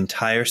on the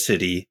entire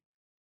city,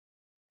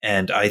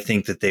 and I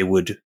think that they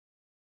would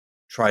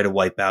try to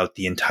wipe out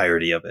the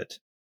entirety of it.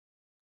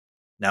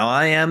 Now,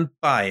 I am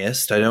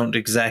biased. I don't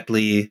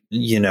exactly,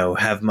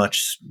 have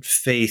much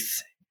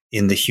faith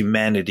in the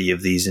humanity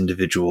of these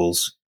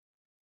individuals,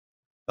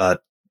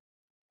 but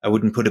I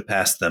wouldn't put it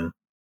past them.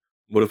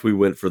 What if we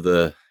went for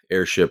the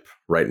airship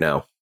right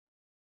now?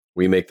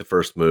 We make the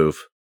first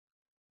move.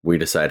 We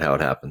decide how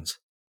it happens.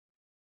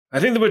 I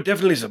think that would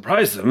definitely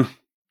surprise them.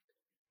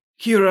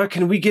 Kira,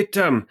 can we get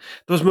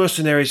those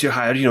mercenaries you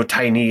hired,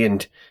 Tiny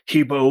and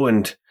Hebo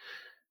and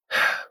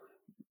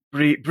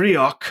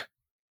Brioc?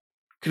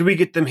 Could we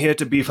get them here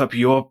to beef up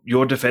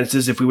your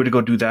defenses if we were to go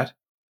do that?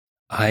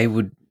 I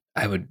would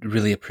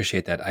really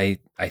appreciate that. I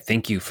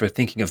thank you for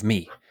thinking of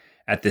me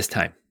at this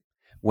time.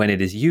 When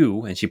it is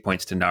you, and she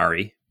points to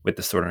Nari with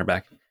the sword on her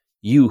back,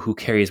 you who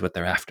carries what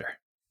they're after.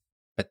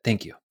 But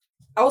thank you.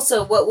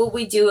 Also, what will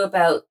we do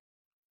about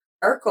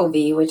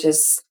Arkovy, which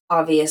is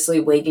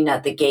obviously waiting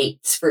at the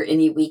gates for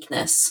any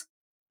weakness?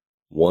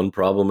 One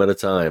problem at a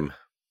time.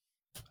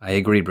 I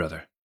agree,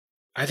 brother.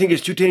 I think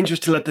it's too dangerous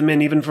to let them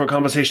in even for a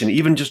conversation,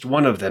 even just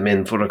one of them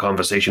in for a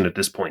conversation at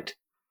this point.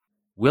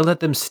 We'll let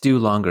them stew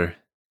longer.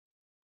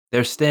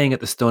 They're staying at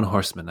the Stone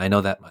Horseman, I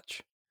know that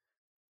much.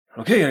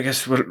 Okay, I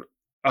guess we're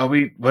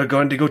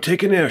going to go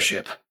take an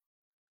airship.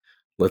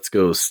 Let's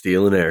go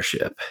steal an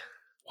airship.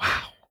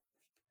 Wow.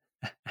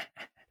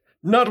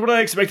 Not what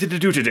I expected to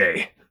do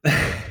today.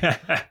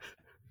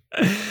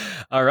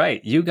 All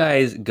right, you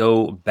guys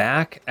go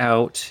back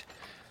out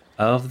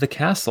of the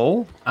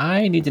castle.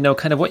 I need to know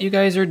kind of what you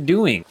guys are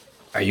doing.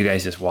 Are you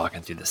guys just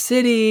walking through the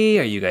city?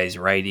 Are you guys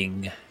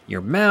riding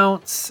your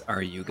mounts?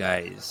 Are you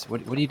guys...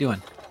 What are you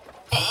doing?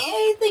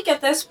 I think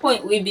at this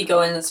point we'd be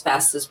going as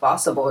fast as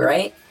possible,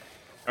 right?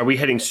 Are we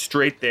heading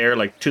straight there,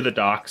 like to the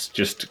docks,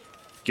 just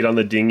get on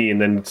the dinghy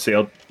and then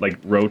sail,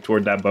 row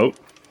toward that boat?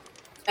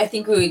 I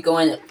think we would go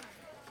in,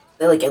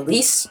 at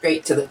least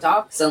straight to the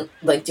docks. Do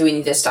we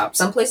need to stop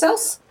someplace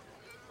else?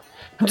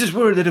 I'm just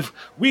worried that if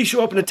we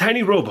show up in a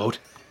tiny rowboat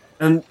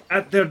and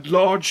at their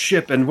large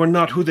ship and we're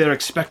not who they're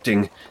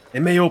expecting, they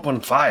may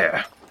open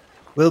fire.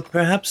 Well,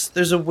 perhaps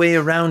there's a way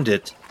around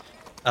it.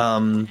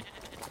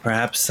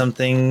 Perhaps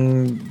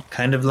something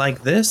kind of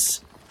like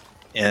this?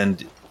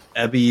 And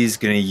Ebby's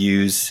going to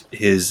use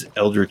his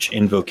Eldritch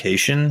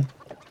Invocation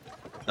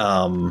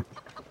of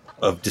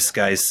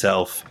Disguise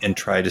Self and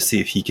try to see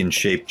if he can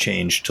shape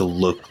change to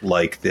look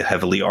like the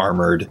heavily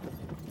armored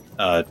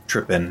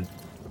Trippin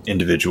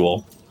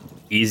individual.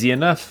 Easy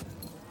enough.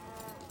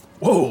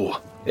 Whoa!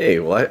 Hey,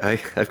 well,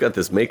 I've got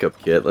this makeup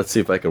kit. Let's see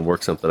if I can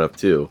work something up,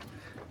 too.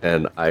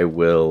 And I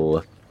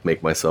will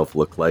make myself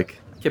look like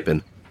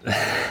Kippen.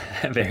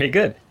 Very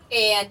good.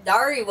 And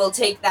Dari will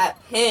take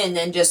that pin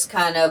and just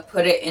kind of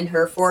put it in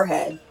her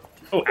forehead.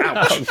 Oh,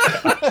 ouch.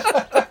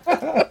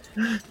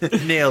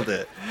 Nailed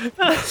it.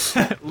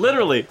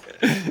 Literally.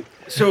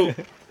 So,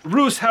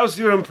 Roos, how's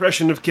your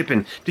impression of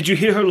Kippen? Did you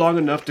hear her long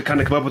enough to kind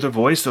of come up with her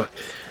voice? Or...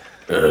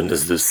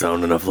 does this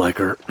sound enough like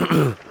her?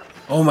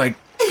 Oh my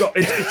god,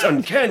 it's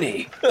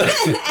uncanny.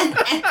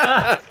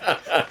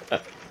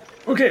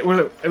 Okay,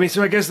 well,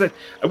 so I guess that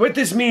what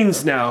this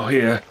means now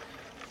here,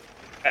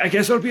 I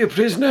guess I'll be a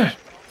prisoner?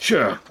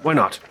 Sure, why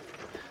not?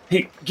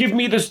 Hey, give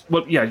me this,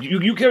 well, yeah,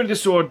 you carry the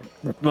sword.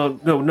 Well,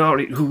 no,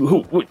 Nari,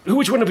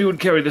 which one of you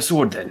would carry the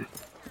sword then?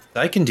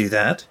 I can do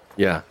that.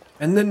 Yeah.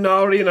 And then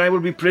Nari and I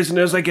will be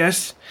prisoners, I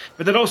guess.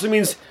 But that also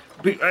means,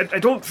 I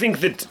don't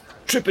think that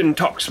Trippin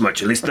talks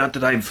much, at least not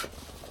that I've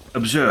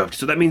observed.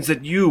 So that means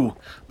that you,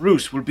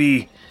 Roos, will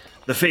be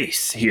the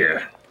face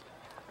here.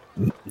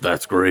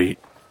 That's great.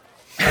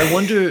 I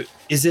wonder,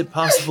 is it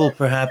possible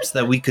perhaps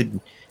that we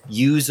could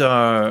use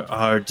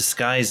our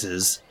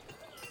disguises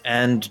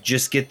and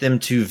just get them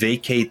to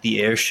vacate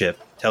the airship?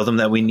 Tell them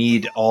that we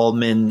need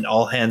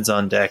all hands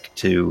on deck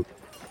to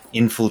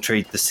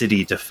infiltrate the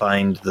city to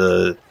find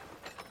the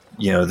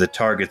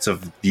targets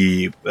of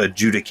the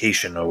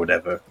adjudication or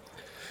whatever.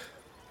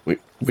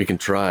 We can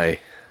try.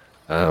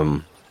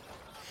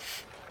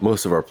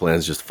 Most of our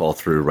plans just fall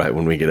through right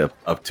when we get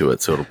up to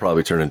it, so it'll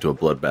probably turn into a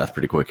bloodbath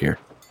pretty quick here.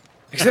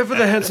 Except for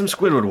the handsome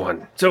Squidward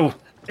one. So,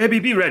 Abby,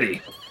 be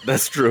ready.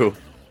 That's true.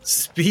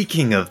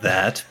 Speaking of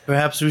that,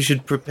 perhaps we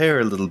should prepare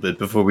a little bit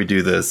before we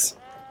do this.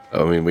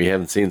 I mean, we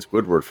haven't seen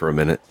Squidward for a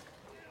minute.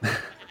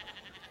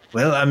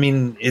 Well, I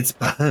mean, it's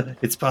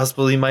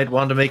possible he might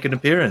want to make an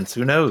appearance.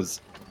 Who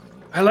knows?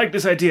 I like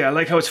this idea. I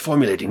like how it's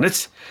formulating.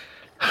 Let's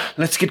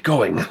get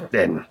going,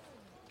 then.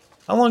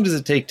 How long does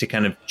it take to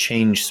kind of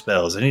change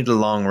spells? I need a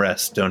long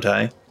rest, don't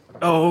I?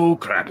 Oh,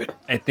 crap it.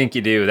 I think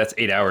you do. That's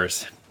 8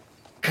 hours.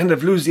 Kind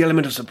of lose the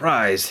element of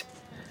surprise.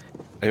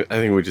 I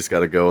think we just got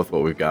to go with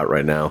what we've got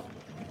right now.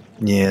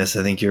 Yes,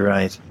 I think you're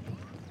right.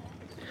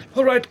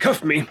 All right,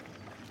 cuff me.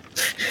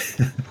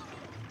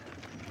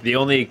 The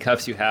only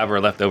cuffs you have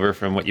are left over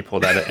from what you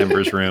pulled out of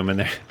Ember's room,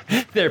 and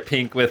they're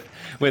pink with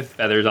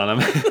feathers on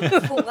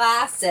them.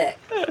 Classic.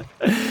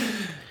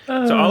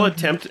 So I'll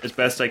attempt as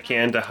best I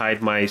can to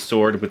hide my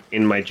sword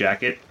within my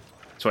jacket,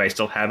 so I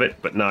still have it,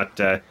 but not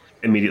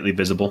immediately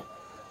visible.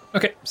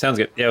 Okay, sounds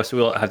good. Yeah, so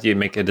we'll have to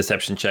make a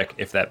deception check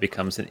if that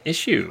becomes an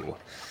issue.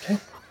 Okay.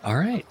 All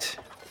right.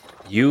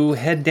 You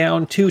head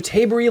down to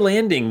Tabery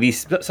Landing, the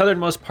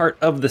southernmost part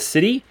of the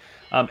city.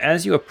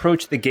 As you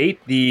approach the gate,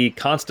 the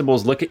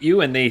constables look at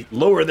you and they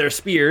lower their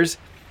spears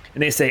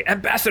and they say,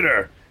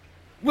 "Ambassador,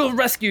 we'll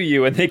rescue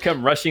you." And they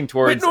come rushing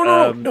towards...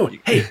 Wait, no.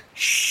 Hey,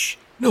 shh.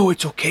 No,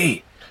 it's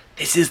okay.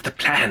 This is the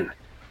plan.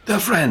 They're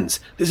friends.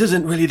 This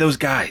isn't really those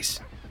guys.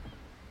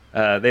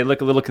 They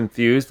look a little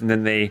confused, and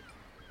then they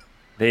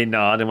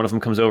nod, and one of them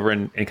comes over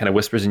and kind of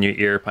whispers in your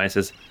ear. Pine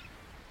says,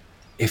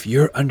 "If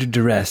you're under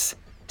duress,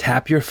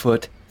 tap your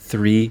foot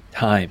 3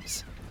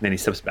 times." And then he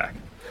steps back.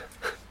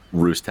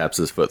 Roos taps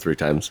his foot 3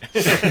 times.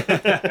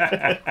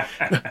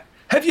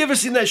 Have you ever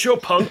seen that show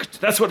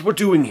Punk'd? That's what we're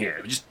doing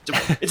here.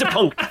 It's a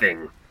punk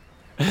thing.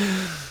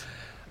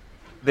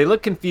 They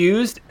look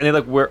confused, and they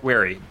look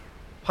wary.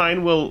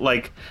 Pine will,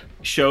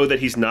 show that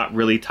he's not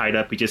really tied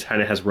up. He just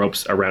kind of has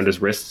ropes around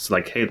his wrists.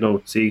 Like, hey,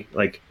 no, see?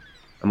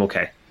 I'm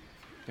okay.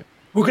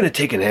 We're going to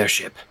take an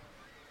airship.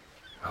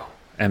 Oh,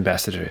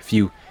 Ambassador, if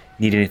you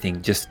need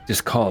anything,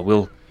 just call.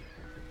 We'll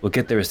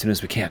get there as soon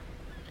as we can.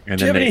 And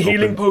do you have any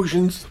healing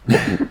potions?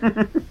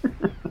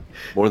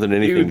 More than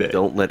anything,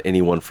 don't let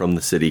anyone from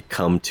the city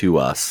come to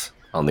us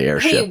on the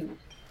airship. Hey,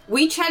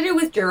 we chatted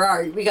with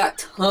Gerard. We got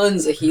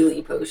tons of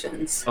healing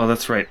potions. Oh,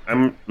 that's right.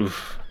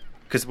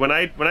 Because when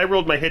I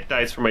rolled my hit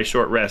dice for my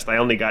short rest, I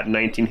only got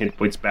 19 hit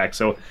points back,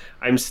 so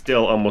I'm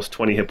still almost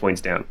 20 hit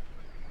points down.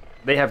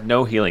 They have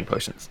no healing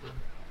potions.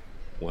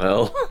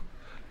 Well,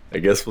 I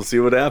guess we'll see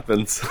what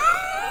happens.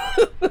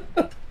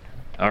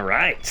 All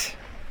right.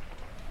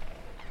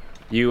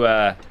 You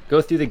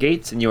go through the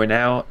gates, and you are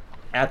now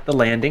at the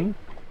landing.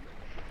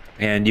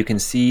 And you can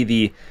see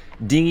the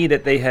dinghy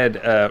that they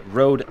had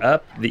rowed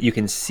up, that you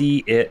can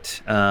see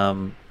it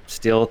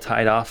still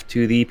tied off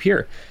to the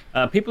pier.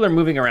 People are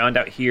moving around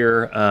out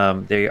here.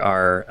 They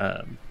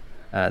are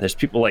there's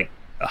people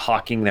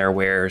hawking their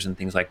wares and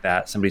things like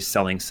that. Somebody's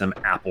selling some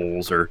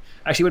apples, or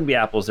actually it wouldn't be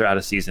apples, they're out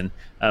of season.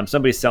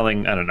 Somebody's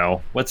selling, I don't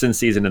know, what's in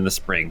season in the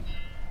spring?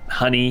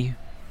 Honey,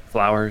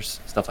 flowers,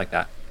 stuff like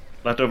that.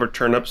 Leftover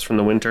turnips from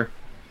the winter.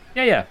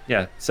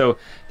 Yeah. So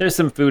there's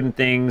some food and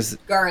things.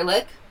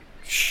 Garlic.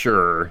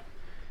 Sure.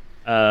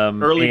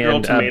 Early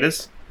girl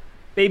tomatoes.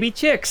 Baby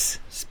chicks.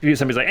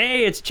 Somebody's like,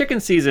 "Hey, it's chicken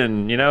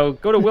season.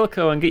 Go to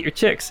Wilco and get your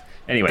chicks."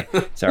 Anyway,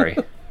 sorry.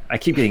 I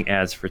keep getting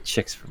ads for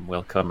chicks from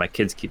Wilco, and my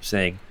kids keep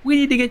saying, "We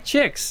need to get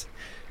chicks."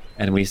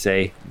 And we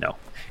say, no.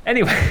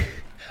 Anyway,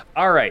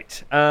 all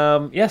right.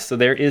 So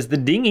there is the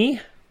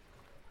dinghy.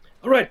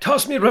 All right,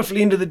 toss me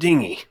roughly into the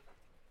dinghy.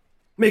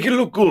 Make it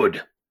look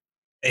good.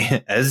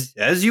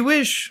 As you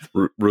wish.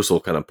 Roos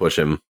will kind of push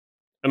him.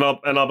 And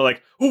I'll be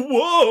like,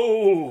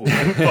 "Whoa!"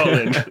 and fall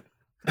in.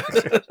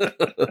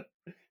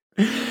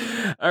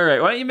 All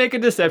right, why don't you make a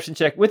deception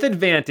check with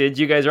advantage?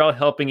 You guys are all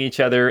helping each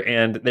other,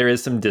 and there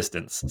is some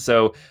distance.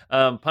 So,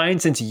 Pine,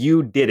 since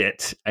you did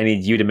it, I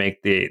need you to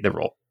make the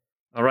roll.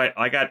 All right,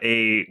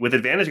 with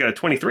advantage, I got a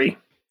 23.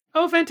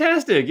 Oh,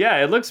 fantastic.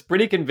 Yeah, it looks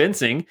pretty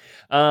convincing.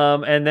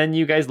 And then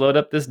you guys load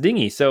up this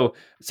dinghy. So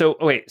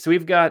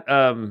we've got,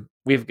 let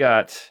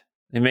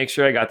me make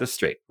sure I got this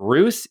straight.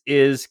 Roos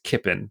is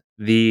Kippen,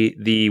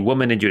 the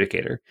woman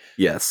adjudicator.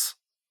 Yes.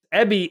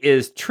 Ebby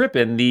is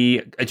Trippin,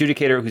 the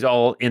adjudicator who's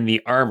all in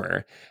the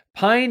armor.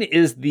 Pine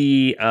is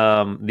the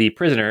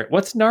prisoner.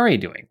 What's Nari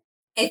doing?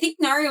 I think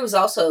Nari was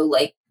also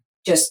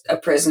just a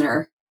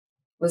prisoner,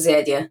 was the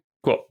idea.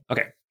 Cool.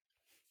 Okay.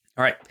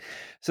 All right.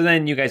 So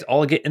then you guys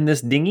all get in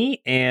this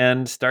dinghy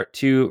and start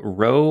to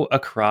row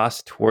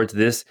across towards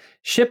this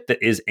ship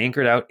that is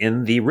anchored out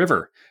in the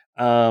river.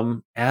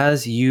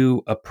 As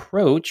you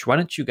approach, why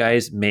don't you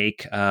guys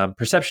make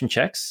perception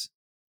checks?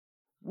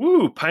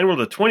 Woo, Pine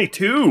rolled a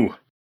 22.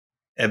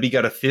 Ebby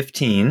got a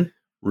 15.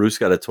 Roos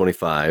got a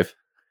 25.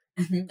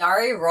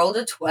 Nari rolled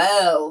a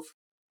 12.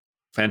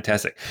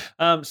 Fantastic.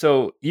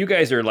 So you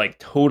guys are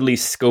totally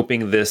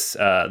scoping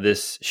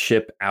this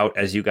ship out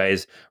as you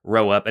guys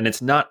row up, and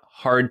it's not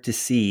hard to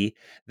see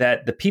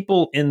that the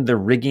people in the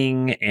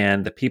rigging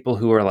and the people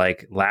who are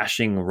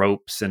lashing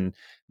ropes and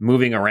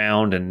moving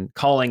around and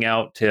calling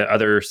out to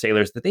other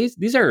sailors, that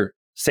these are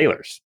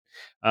sailors.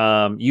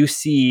 You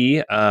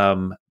see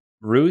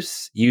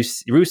Roos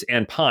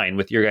and Pine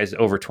with your guys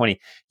over 20.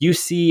 You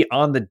see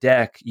on the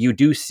deck, you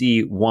do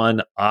see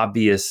one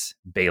obvious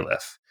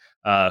bailiff.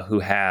 Who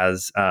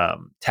has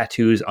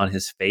tattoos on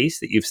his face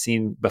that you've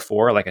seen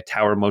before, like a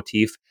tower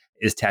motif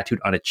is tattooed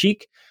on a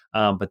cheek.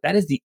 But that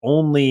is the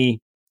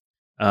only,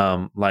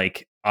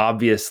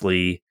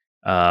 obviously,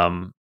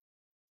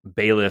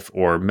 bailiff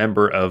or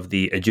member of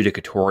the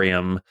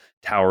Adjudicatorium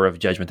Tower of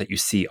Judgment that you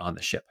see on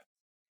the ship.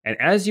 And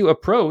as you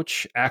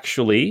approach,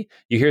 actually,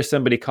 you hear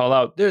somebody call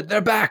out,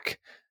 they're back.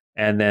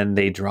 And then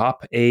they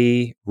drop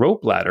a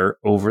rope ladder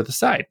over the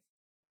side.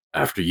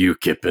 After you,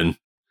 Kippen.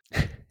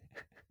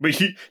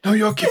 No,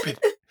 you're Kippen.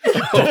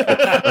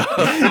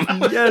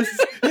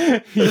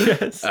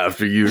 Yes.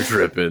 After you,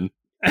 Trippin.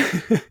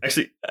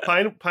 Actually,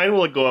 Pine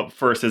will go up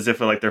first as if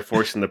like they're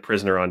forcing the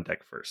prisoner on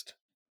deck first.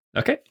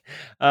 Okay.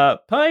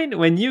 Pine,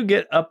 when you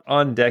get up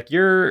on deck,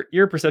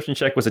 your perception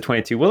check was a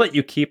 22. We'll let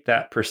you keep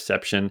that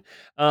perception.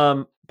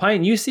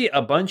 Pine, you see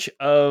a bunch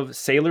of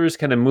sailors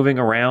kind of moving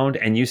around,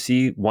 and you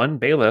see one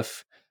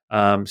bailiff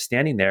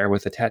standing there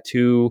with a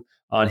tattoo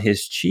on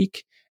his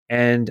cheek.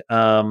 And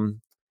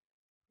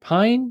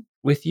Pine,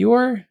 with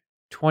your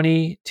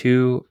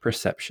 22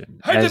 perception.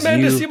 I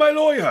demand to see my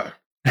lawyer.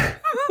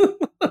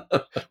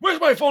 Where's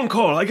my phone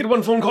call? I get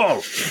one phone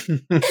call.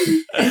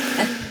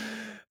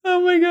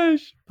 Oh my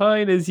gosh.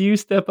 Pine, as you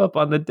step up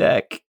on the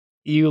deck,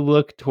 you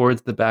look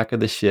towards the back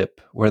of the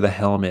ship where the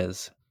helm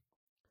is,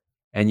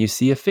 and you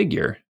see a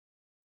figure,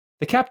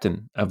 the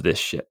captain of this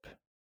ship.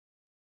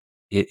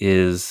 It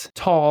is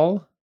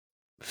tall,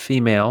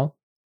 female,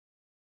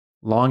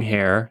 long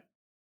hair,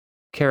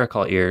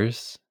 caracol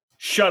ears.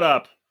 Shut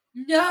up.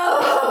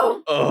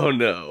 No! Oh,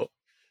 no.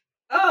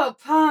 Oh,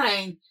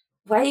 Pine.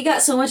 Why you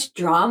got so much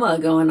drama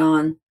going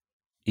on?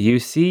 You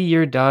see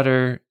your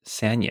daughter,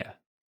 Sanya.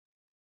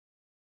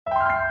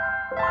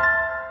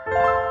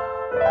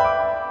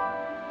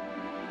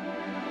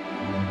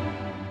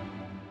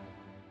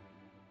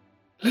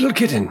 Little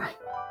kitten.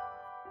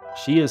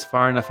 She is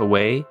far enough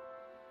away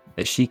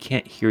that she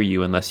can't hear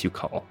you unless you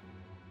call.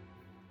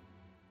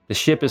 The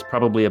ship is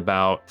probably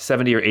about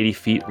 70 or 80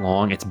 feet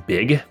long. It's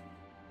big.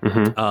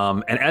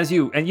 Mm-hmm.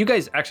 And you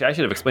guys, actually, I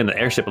should have explained the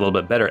airship a little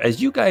bit better.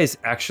 As you guys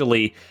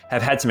actually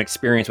have had some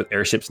experience with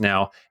airships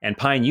now, and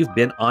Pine, you've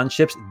been on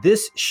ships.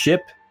 This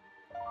ship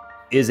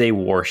is a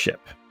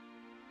warship.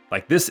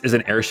 Like, this is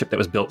an airship that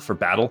was built for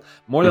battle.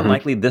 More than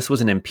likely, this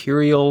was an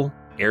Imperial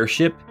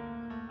airship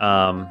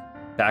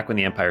back when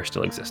the Empire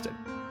still existed.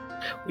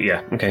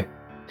 Yeah, okay.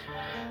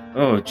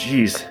 Oh,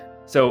 geez.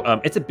 So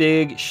it's a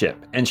big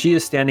ship, and she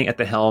is standing at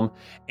the helm,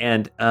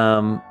 and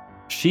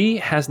she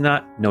has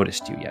not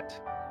noticed you yet.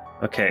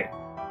 Okay.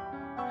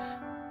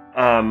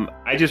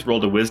 I just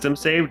rolled a wisdom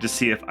save to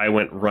see if I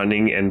went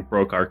running and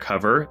broke our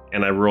cover,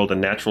 and I rolled a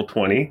natural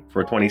 20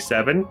 for a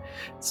 27.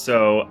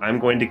 So I'm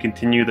going to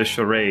continue the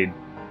charade.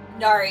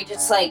 Nari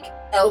just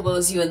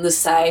elbows you in the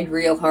side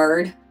real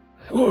hard.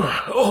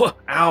 Oh,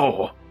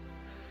 ow.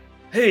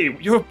 Hey,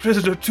 you're a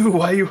prisoner too.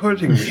 Why are you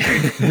hurting me?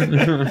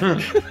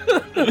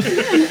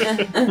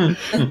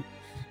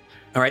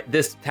 All right,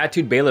 this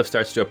tattooed bailiff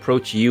starts to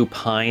approach you,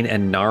 Pine,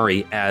 and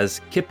Nari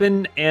as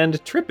Kippen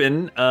and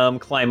Trippin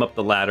climb up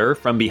the ladder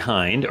from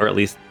behind, or at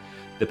least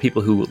the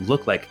people who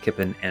look like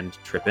Kippen and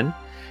Trippin.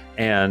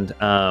 And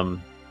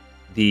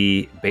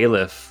the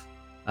bailiff,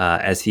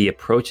 as he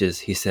approaches,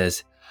 he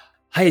says,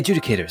 "Hi,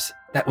 adjudicators.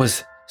 That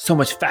was so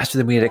much faster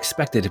than we had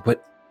expected,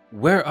 but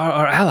where are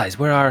our allies?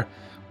 Where are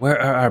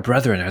our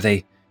brethren? Are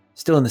they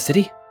still in the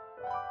city?"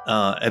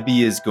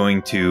 Ebby is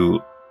going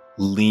to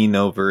lean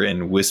over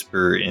and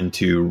whisper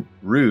into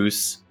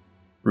Roos's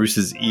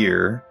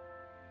ear,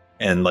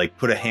 and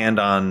put a hand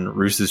on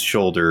Roos's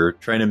shoulder,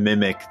 trying to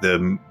mimic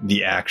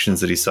the actions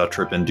that he saw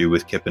Trippin do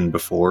with Kippen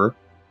before.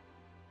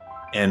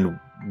 And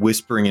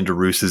whispering into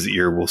Roos's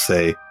ear will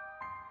say,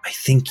 "I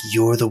think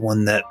you're the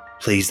one that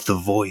plays the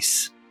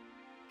voice."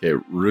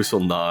 Okay, Roos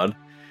will nod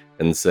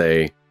and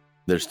say,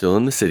 "They're still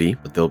in the city,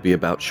 but they'll be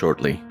about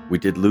shortly. We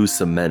did lose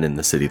some men in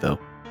the city, though.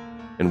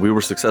 And we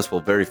were successful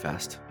very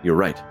fast. You're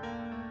right."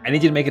 I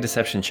need you to make a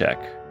deception check.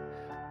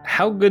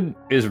 How good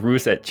is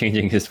Roos at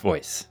changing his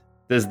voice?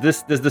 Does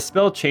the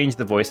spell change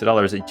the voice at all,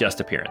 or is it just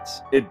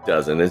appearance? It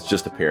doesn't. It's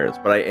just appearance.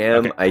 But I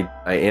am Okay.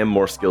 I am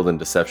more skilled in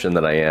deception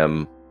than I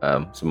am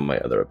some of my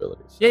other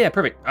abilities. Yeah,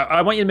 perfect.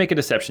 I want you to make a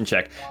deception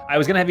check. I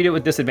was going to have you do it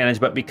with disadvantage,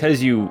 but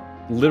because you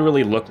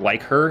literally look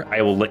like her,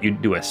 I will let you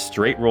do a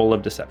straight roll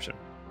of deception.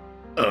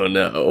 Oh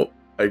no,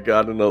 I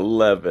got an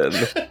 11.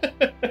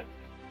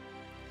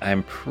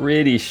 I'm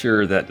pretty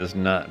sure that does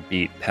not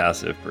beat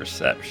passive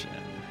perception.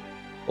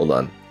 Hold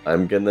on.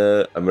 I'm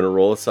gonna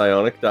roll a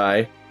psionic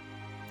die.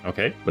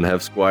 Okay. I'm gonna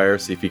have Squire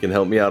see if he can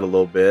help me out a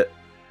little bit.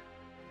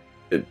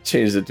 It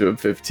changed it to a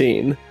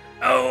 15.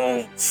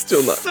 Oh,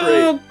 Still not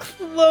so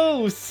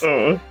close.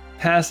 Oh.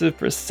 Passive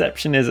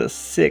perception is a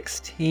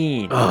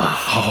 16.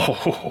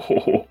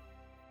 Oh.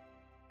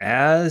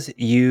 As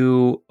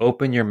you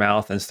open your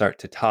mouth and start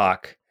to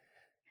talk,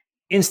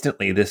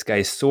 instantly this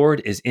guy's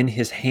sword is in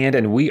his hand,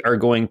 and we are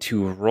going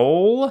to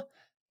roll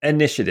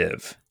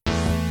initiative.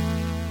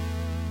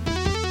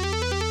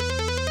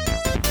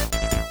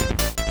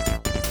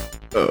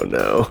 Oh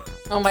no.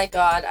 Oh my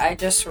god, I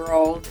just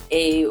rolled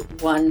a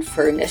 1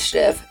 for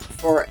initiative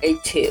for a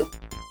 2.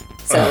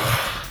 So,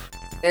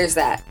 there's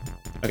that.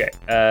 Okay,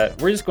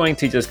 we're just going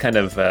to just kind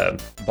of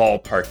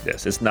ballpark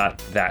this. It's not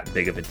that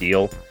big of a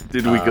deal.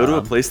 Did we go to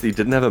a place that you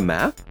didn't have a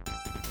map?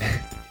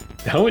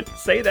 Don't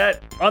say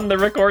that on the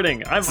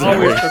recording. I'm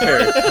always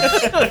prepared.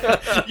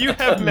 You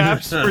have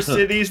maps for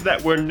cities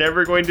that we're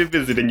never going to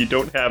visit, and you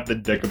don't have the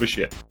deck of a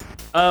ship.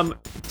 To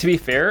be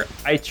fair,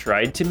 I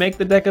tried to make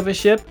the deck of a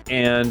ship,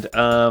 and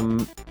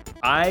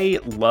I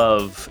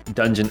love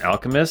Dungeon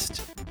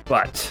Alchemist,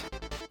 but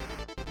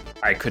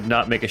I could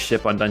not make a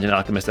ship on Dungeon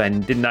Alchemist. I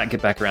did not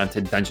get back around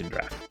to Dungeon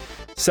Draft.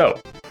 So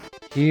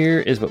here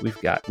is what we've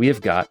got. We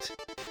have got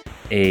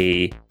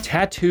a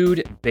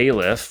tattooed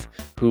bailiff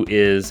who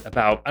is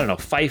about,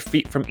 5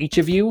 feet from each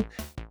of you.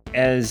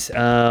 As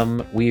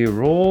we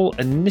roll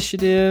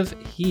initiative,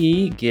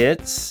 he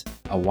gets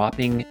a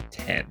whopping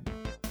 10.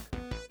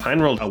 Pine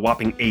rolled a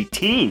whopping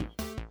 18.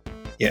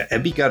 Yeah,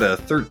 Ebby got a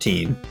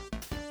 13.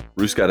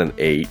 Roos got an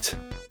 8.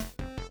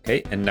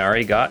 Okay, and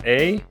Nari got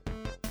a...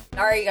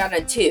 Nari got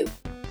a 2,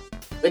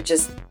 which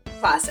is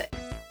classic.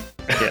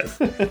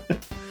 Yes.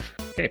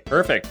 Okay,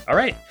 perfect. All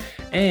right.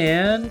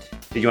 And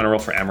did you want to roll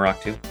for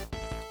Amarok too?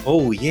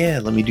 Oh, yeah,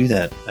 let me do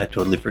that. I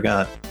totally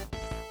forgot.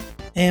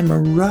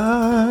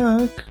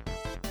 Amarok.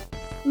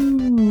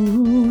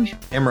 Ooh.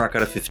 Amarok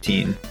got a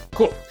 15.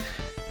 Cool.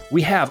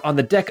 We have on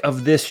the deck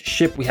of this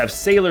ship, we have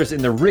sailors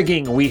in the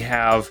rigging. We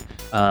have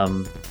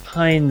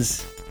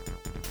Pine's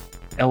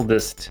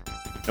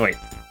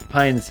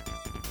Pine's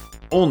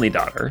only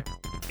daughter.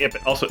 Yeah,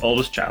 but also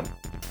oldest child.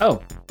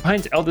 Oh,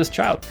 Pine's eldest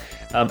child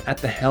at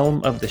the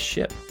helm of the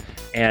ship.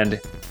 And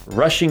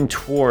rushing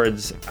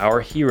towards our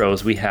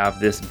heroes, we have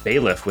this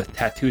bailiff with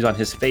tattoos on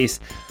his face,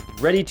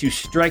 ready to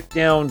strike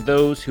down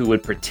those who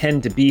would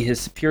pretend to be his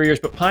superiors.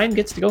 But Pine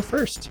gets to go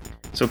first.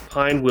 So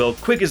Pine will,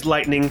 quick as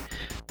lightning,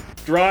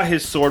 draw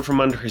his sword from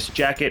under his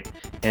jacket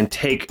and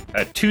take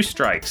 2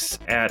 strikes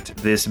at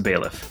this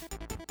bailiff.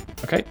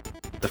 Okay,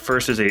 The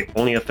first is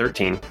only a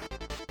 13,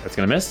 that's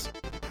going to miss.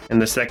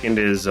 and the second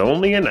is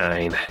only a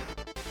 9.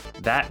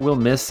 That will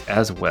miss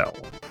as well.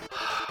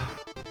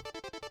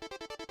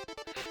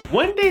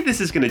 One day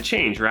this is going to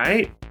change,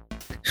 right?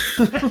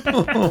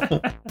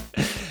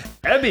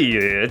 Ebby,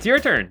 it's your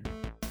turn.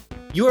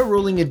 You are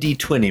rolling a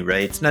d20,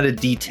 right? It's not a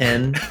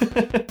d10.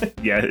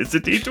 Yeah, it's a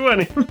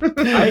D20.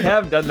 I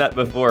have done that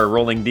before,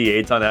 rolling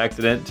d8s on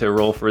accident to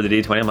roll for the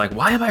d20. I'm like,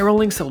 why am I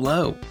rolling so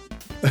low?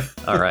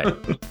 All right.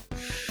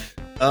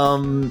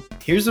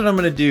 Here's what I'm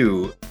going to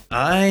do.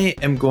 I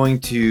am going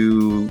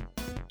to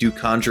do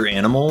conjure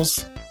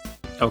animals,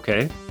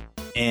 Okay.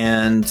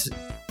 and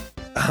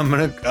I'm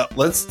going to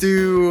let's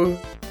do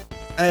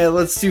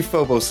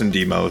Phobos and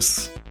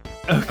Deimos.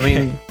 I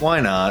mean, why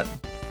not?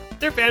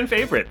 They're fan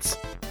favorites.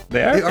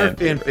 they are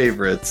Fan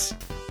favorites.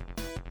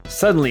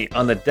 Suddenly,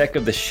 on the deck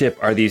of the ship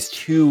are these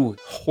 2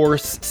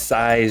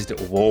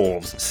 horse-sized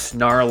wolves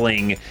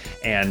snarling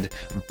and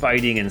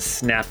biting and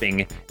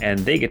snapping, and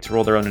they get to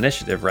roll their own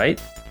initiative,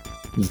 right?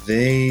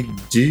 They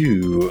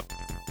do.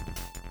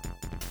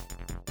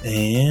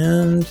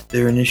 And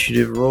their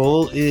initiative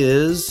roll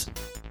is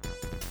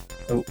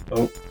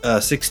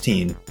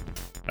 16.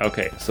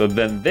 Okay, so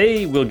then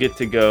they will get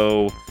to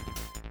go.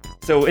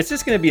 So it's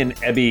just going to be an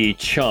Ebby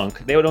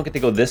chunk. They don't get to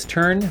go this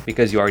turn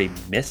because you already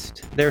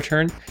missed their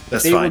turn.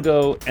 That's They fine. will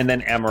go, and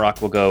then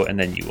Amarok will go, and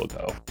then you will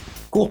go.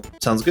 Cool.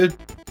 Sounds good.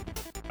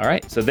 All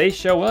right, so they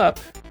show up.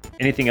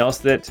 Anything else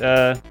that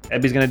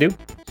Ebby's going to do?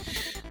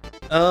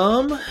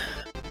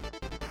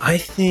 I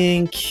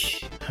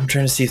think I'm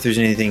trying to see if there's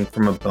anything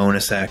from a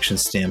bonus action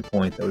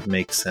standpoint that would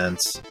make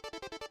sense.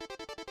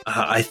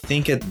 I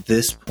think at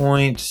this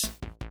point,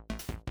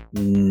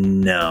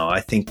 no.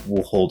 I think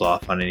we'll hold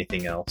off on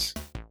anything else.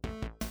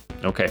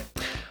 Okay.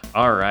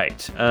 All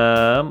right.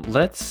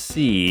 Let's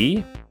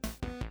see.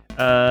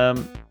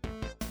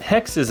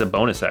 Hex is a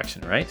bonus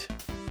action, right?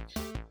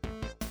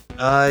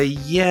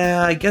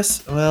 Yeah, I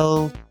guess.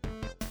 Well,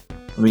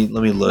 let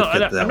me look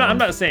at that. I'm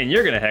not saying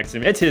you're gonna hex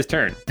him. It's his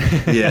turn.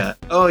 Yeah.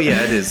 Oh,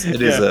 yeah. It is.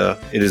 It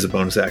is a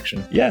bonus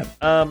action. Yeah.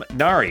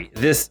 Nari,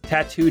 this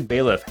tattooed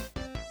bailiff,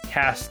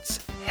 casts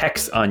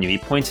hex on you. He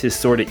points his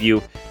sword at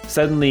you.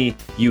 Suddenly,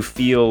 you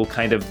feel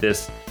kind of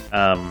this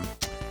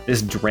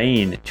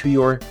drain to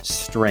your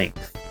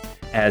strength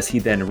as he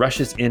then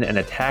rushes in and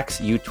attacks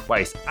you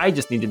twice. I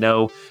just need to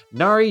know,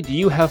 Nari, do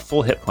you have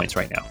full hit points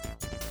right now?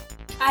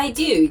 I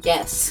do,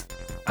 yes.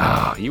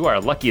 Ah, you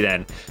are lucky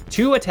then.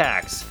 2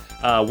 attacks.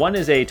 One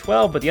is a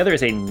 12, but the other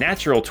is a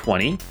natural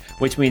 20,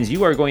 which means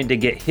you are going to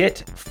get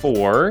hit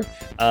for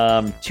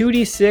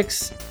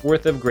 2d6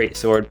 worth of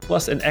greatsword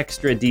plus an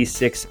extra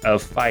d6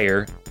 of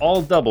fire,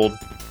 all doubled,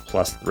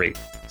 plus 3.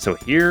 So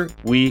here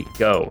we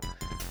go.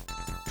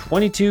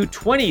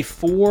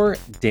 24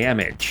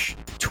 damage.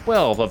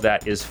 12 of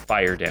that is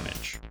fire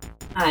damage.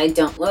 I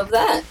don't love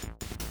that.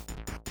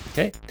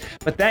 Okay,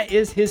 but that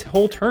is his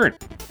whole turn.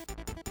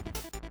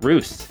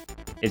 Roos,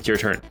 it's your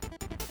turn.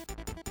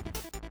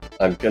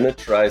 I'm gonna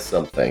try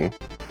something.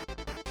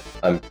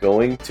 I'm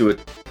gonna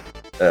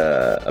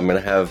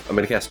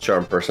cast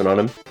Charm Person on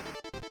him,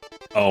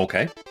 Oh,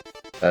 okay.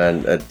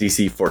 and a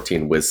DC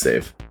 14 Whiz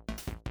save.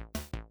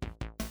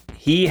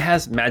 He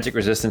has magic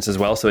resistance as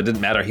well, so it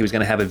didn't matter. He was going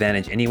to have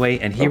advantage anyway,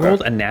 and he Okay.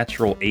 rolled a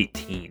natural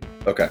 18.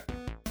 Okay.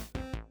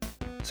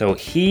 So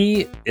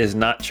he is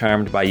not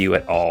charmed by you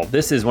at all.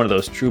 This is one of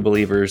those true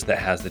believers that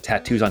has the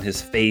tattoos on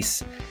his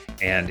face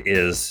and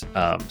is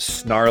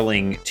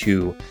snarling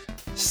to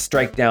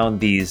strike down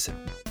these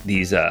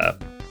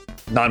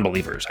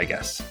non-believers, I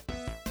guess.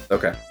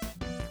 Okay.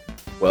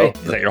 Well,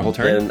 Is that your whole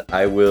turn? Then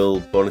I will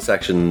bonus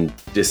action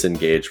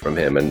disengage from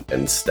him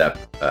and step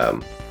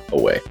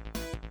away.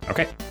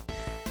 Okay.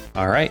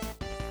 All right.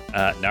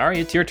 Nari,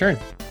 it's your turn.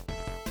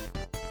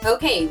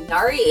 Okay,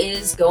 Nari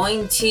is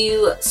going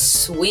to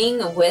swing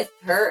with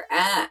her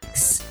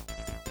axe.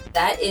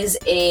 That is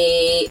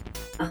oh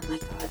my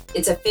god,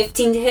 it's a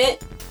 15 to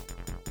hit.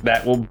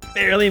 That will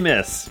barely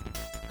miss.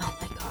 Oh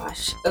my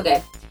gosh.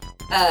 Okay.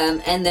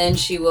 And then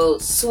she will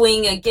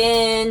swing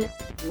again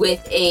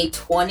with a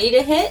 20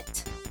 to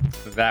hit.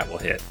 That will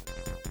hit.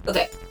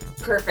 Okay,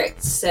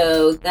 perfect.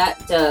 So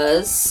that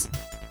does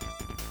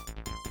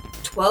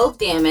 12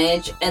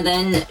 damage, and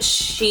then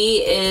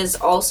she is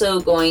also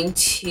going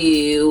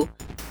to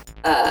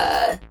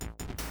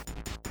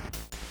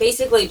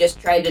basically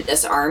just try to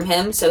disarm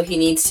him, so he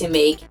needs to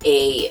make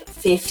a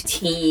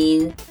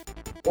 15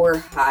 or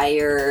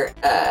higher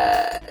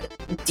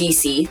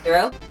DC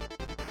throw.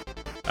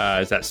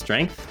 Is that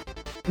strength?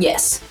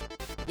 Yes.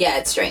 Yeah,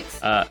 it's strength.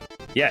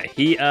 Yeah,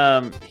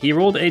 he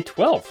rolled a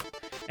 12.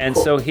 And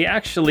Cool. so he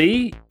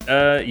actually,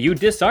 you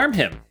disarm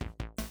him.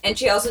 And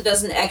she also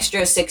does an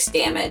extra 6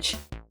 damage.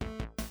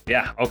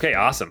 Yeah, okay,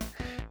 awesome.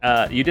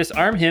 You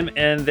disarm him,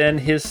 and then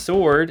his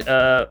sword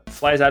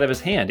flies out of his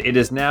hand. It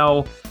is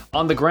now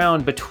on the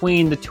ground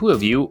between the two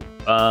of you.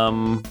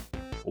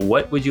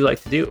 What would you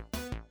like to do?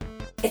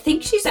 I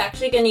think she's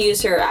actually going to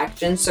use her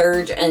action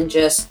surge and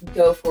just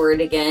go for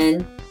it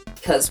again,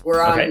 because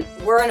we're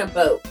on a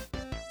boat.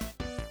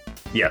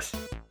 Yes.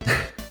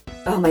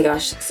 Oh my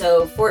gosh.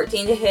 So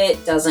 14 to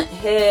hit doesn't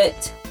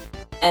hit.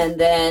 And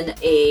then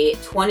a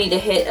 20 to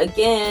hit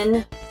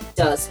again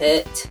does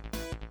hit.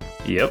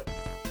 Yep.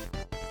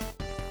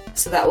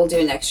 So that will do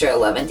an extra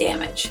 11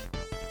 damage.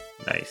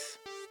 Nice.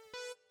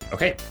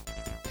 Okay.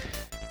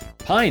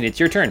 Pine, it's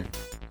your turn.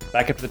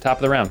 Back up to the top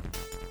of the round.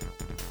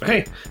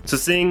 Okay, so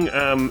seeing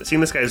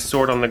this guy's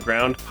sword on the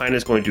ground, Pine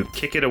is going to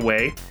kick it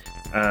away,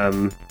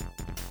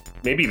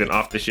 maybe even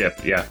off the ship.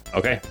 Yeah.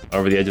 Okay,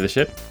 over the edge of the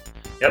ship.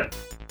 Yep.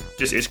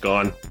 Just it's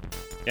gone.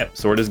 Yep,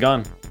 sword is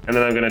gone. And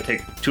then I'm going to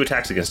take 2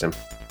 attacks against him.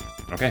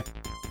 Okay.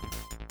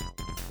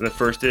 The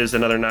first is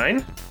another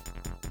 9.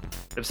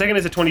 The second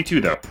is a 22,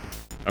 though,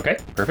 Okay,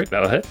 perfect.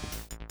 That'll hit.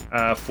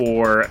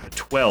 for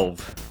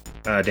 12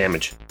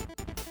 damage.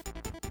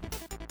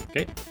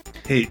 Okay.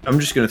 Hey, I'm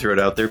just going to throw it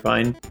out there,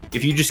 Pine.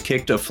 If you just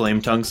kicked a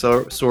flame tongue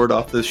sword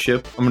off this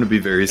ship, I'm going to be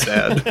very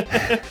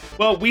sad.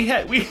 Well, we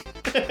fought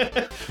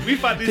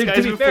these To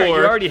guys be before. fair, you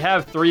already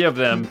have 3 of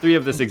them, 3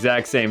 of this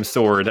exact same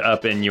sword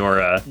up in your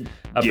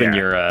in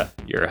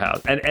your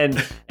house,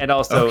 and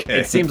also Okay.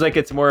 it seems like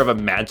it's more of a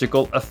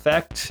magical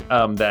effect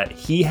that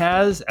he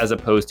has as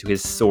opposed to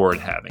his sword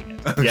having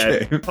it.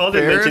 Okay, Yeah, Paul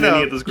didn't fair mention any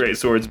enough. of those great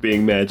swords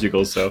being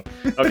magical, so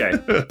okay.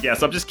 Yeah,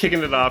 so I'm just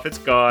kicking it off. It's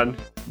gone.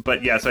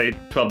 But yeah, so I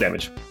 12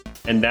 damage.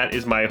 And that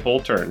is my whole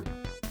turn.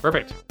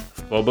 Perfect.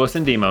 Phobos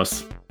and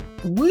Deimos.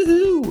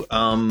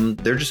 Woohoo!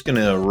 They're just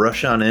gonna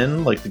rush on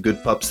in like the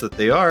good pups that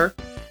they are,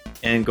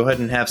 and go ahead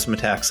and have some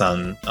attacks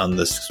on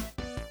this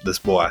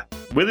boy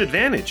With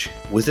advantage.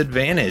 with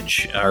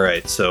advantage. All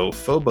right, so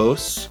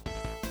Phobos,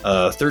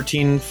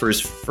 13 for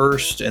his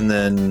first, and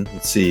then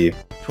let's see,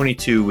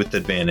 22 with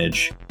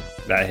advantage,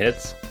 That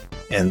hits.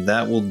 and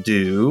that will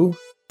do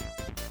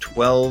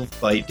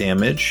 12 bite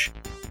damage.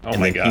 Oh and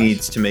my then gosh. he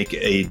needs to make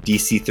a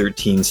DC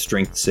 13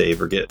 strength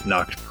save or get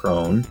knocked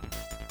prone.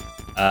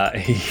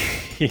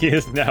 He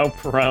is now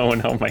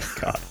prone. Oh my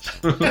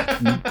gosh.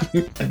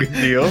 Good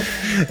deal. All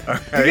You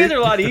guys right. are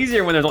a lot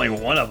easier when there's only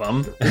one of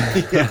them.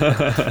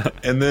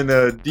 And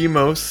then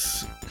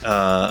Demos,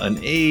 an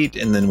 8,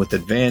 and then with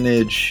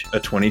advantage, a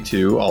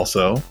 22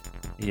 also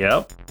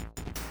Yep.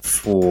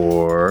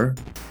 for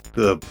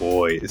good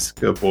boys,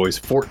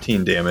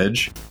 14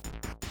 damage.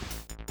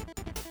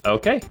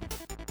 Okay.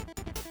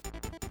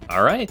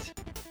 All right.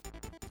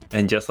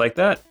 And just like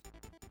that,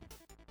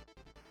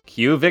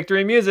 cue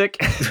victory music.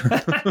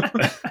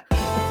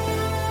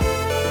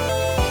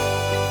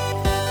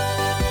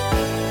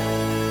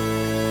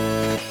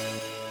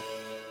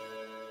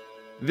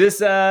 This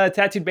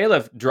tattooed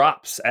bailiff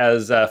drops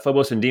as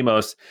Phobos and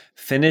Deimos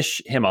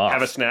finish him off.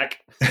 Have a snack.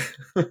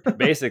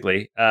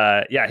 Basically,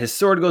 yeah, his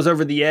sword goes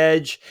over the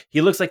edge.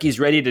 He looks like he's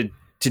ready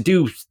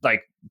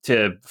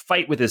to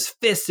fight with his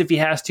fists if he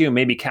has to,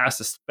 maybe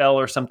cast a spell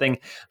or something.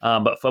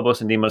 But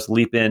Phobos and Deimos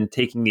leap in,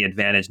 taking the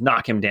advantage,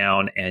 knock him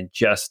down, and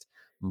just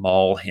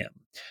maul him.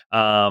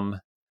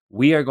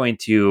 We are going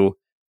to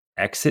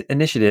exit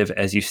initiative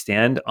as you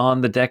stand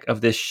on the deck of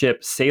this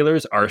ship.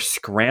 Sailors are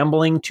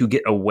scrambling to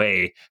get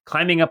away,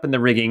 climbing up in the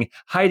rigging,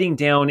 hiding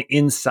down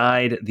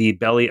inside the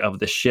belly of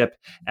the ship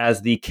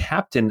as the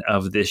captain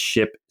of this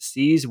ship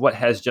sees what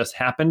has just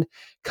happened,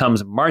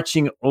 comes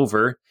marching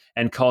over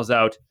and calls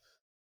out,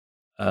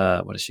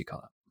 what does she call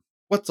it?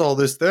 What's all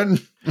this then?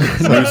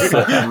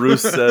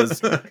 Bruce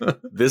says,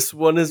 "This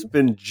one has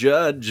been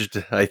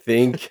judged, I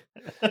think."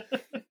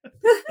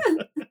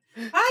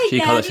 Hi, She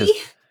calls Daddy.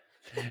 it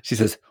She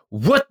says,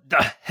 "What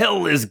the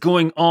hell is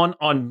going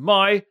on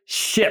my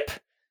ship?"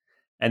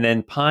 And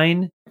then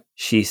Pine,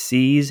 she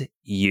sees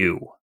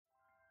you.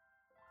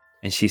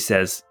 And she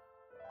says,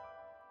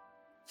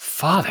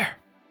 Father.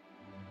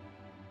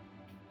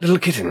 Little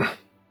kitten,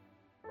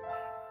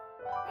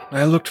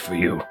 I looked for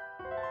you.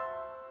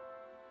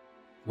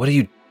 What are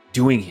you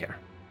doing here?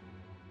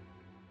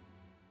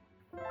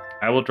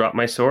 I will drop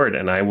my sword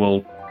and I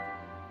will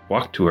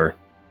walk to her.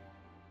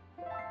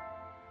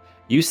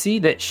 You see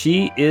that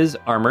she is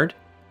armored.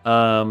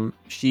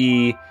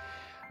 The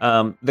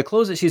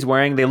clothes that she's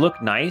wearing, they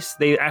look nice.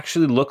 They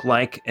actually look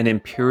like an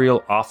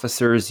Imperial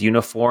officer's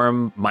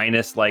uniform,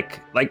 minus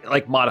like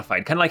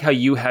modified. Kind of like how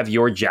you have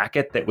your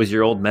jacket that was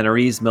your old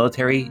Menorese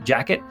military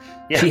jacket.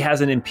 Yeah. She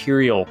has an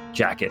Imperial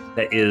jacket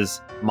that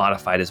is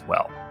modified as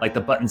well. Like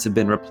the buttons have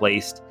been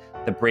replaced,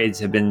 the braids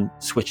have been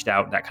switched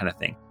out, that kind of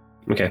thing.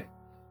 Okay.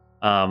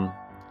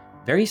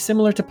 Very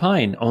similar to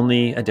Pine,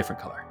 only a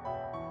different color.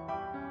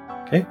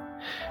 Okay.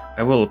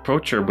 I will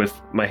approach her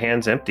with my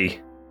hands empty.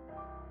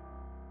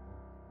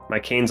 My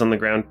cane's on the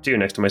ground too,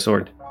 next to my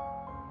sword.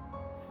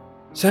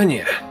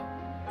 Sanya.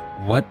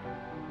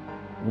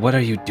 What are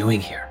you doing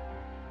here?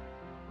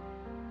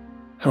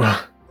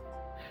 Well,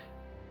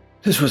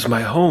 this was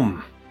my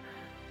home.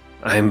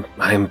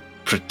 I'm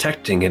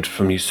protecting it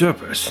from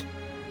usurpers.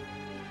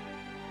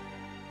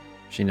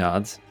 She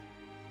nods.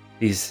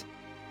 These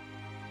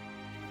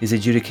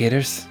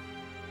adjudicators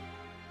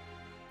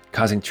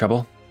causing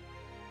trouble?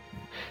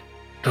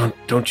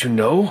 Don't you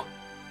know?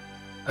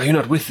 Are you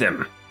not with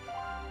them?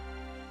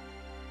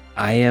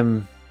 I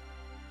am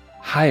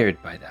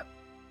hired by them,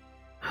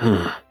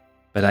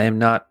 but I am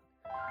not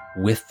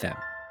with them.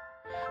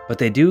 But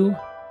they do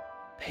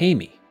pay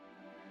me.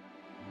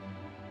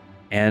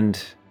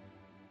 And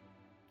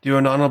You're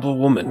an honorable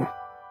woman.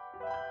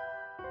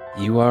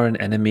 you are an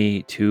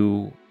enemy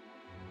to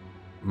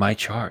my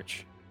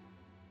charge.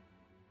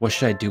 What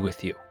should I do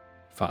with you,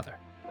 Father?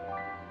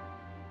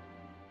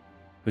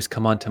 Who's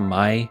come onto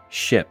my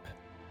ship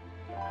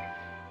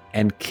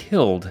and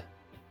killed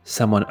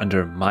someone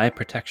under my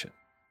protection?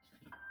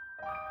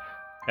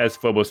 As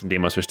Phobos and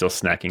Deimos are still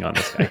snacking on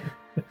this guy.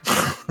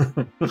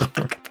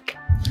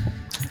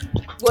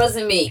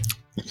 Wasn't me.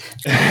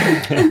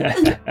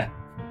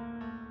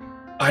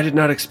 I did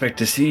not expect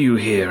to see you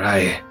here.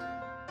 I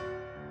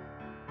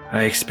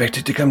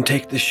expected to come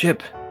take the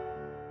ship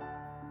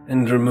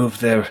and remove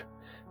their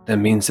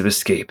means of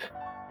escape.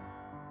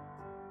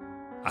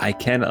 I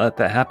cannot let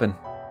that happen.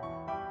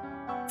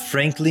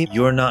 Frankly,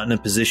 you're not in a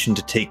position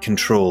to take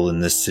control in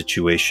this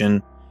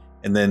situation.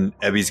 And then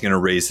Ebby's going to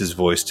raise his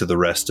voice to the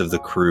rest of the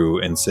crew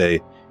and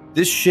say,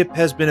 "This ship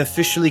has been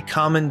officially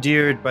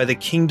commandeered by the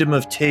Kingdom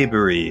of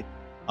Tabery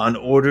on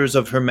orders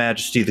of Her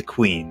Majesty the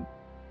Queen."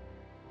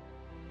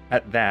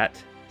 At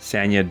that,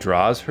 Sanya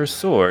draws her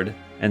sword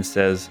and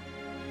says,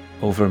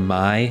 "Over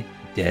my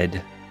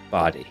dead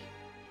body."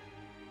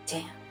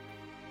 Damn.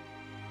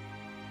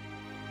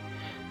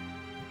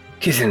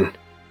 Kitten,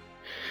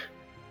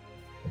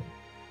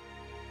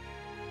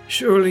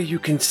 surely you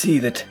can see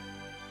that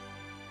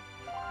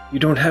you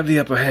don't have the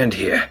upper hand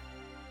here.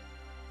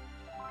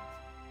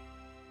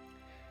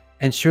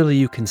 And surely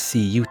you can see,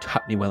 you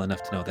taught me well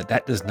enough to know that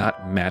that does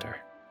not matter.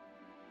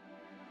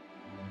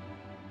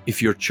 If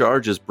your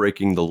charge is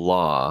breaking the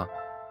law,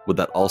 would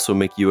that also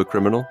make you a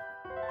criminal?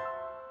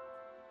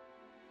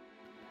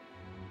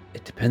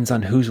 It depends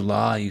on whose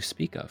law you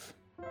speak of.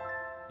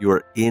 You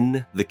are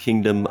in the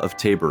Kingdom of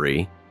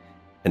Tabery,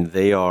 and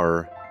they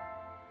are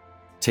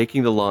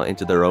taking the law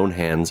into their own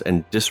hands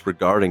and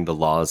disregarding the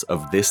laws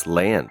of this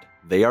land.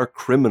 They are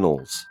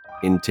criminals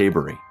in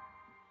Tabery.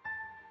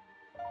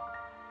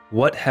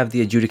 What have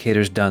the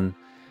adjudicators done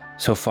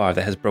so far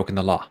that has broken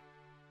the law?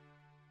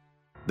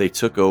 They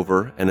took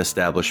over an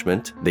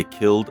establishment, they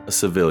killed a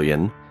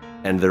civilian,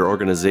 and their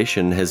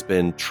organization has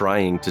been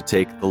trying to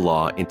take the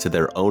law into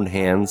their own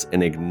hands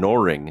and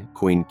ignoring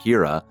Queen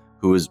Kira,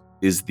 who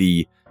is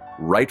the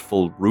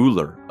rightful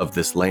ruler of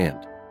this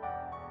land.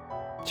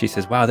 She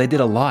says, wow, they did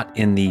a lot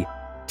in the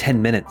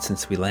 10 minutes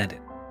since we landed.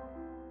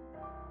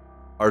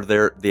 Are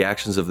the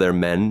actions of their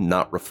men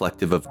not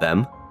reflective of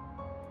them?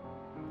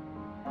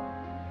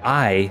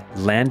 I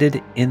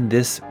landed in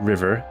this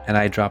river and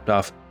I dropped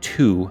off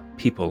 2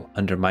 people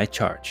under my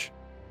charge.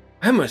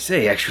 I must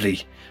say,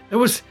 actually, that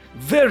was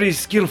very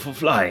skillful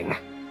flying.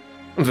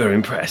 I'm very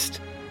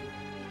impressed.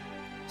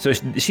 So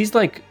she's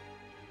like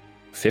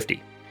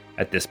 50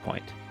 at this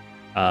point.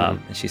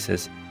 And she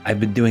says, I've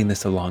been doing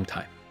this a long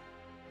time.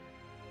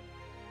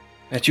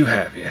 That you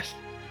have, yes.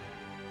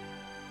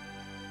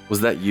 Was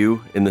that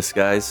you in the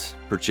skies,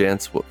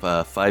 perchance,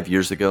 5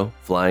 years ago,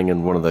 flying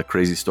in one of the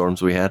crazy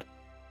storms we had?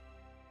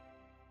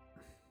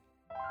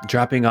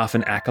 Dropping off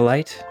an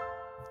acolyte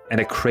and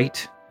a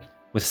crate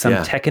with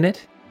some tech in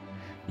it?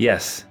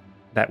 Yes,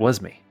 that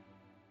was me.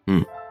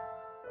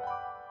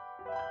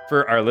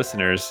 For our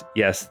listeners,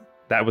 yes,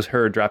 that was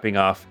her dropping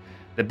off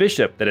the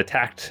bishop that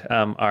attacked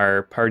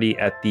our party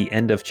at the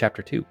end of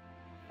chapter 2.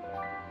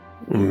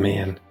 Oh,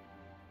 man.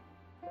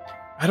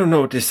 I don't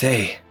know what to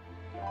say.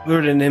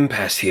 We're at an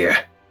impasse here.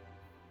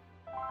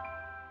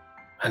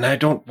 And I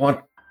don't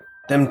want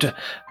them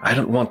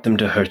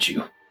to hurt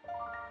you.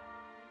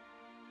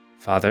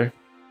 Father,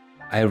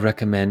 I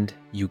recommend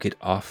you get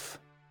off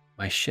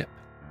my ship.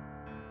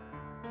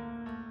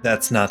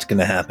 That's not going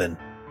to happen.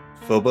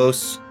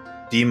 Phobos,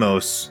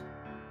 Deimos,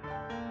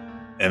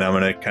 and I'm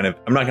not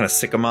going to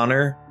sick him on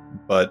her,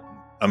 but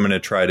I'm going to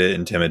try to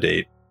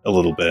intimidate a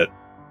little bit.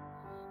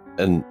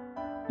 And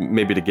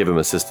maybe to give him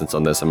assistance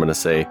on this, I'm going to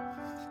say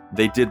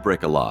they did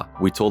break a law.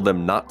 We told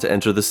them not to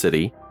enter the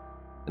city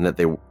and that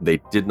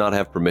they did not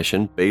have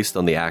permission based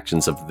on the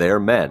actions of their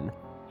men.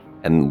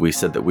 And we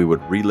said that we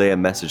would relay a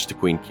message to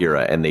Queen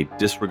Kira, and they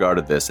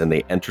disregarded this and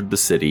they entered the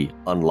city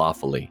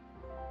unlawfully.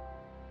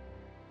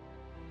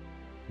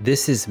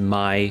 This is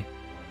my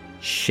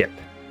ship.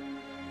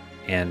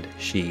 And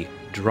she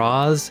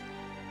draws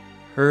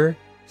her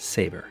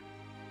saber.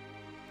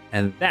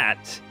 And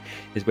that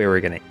is where we're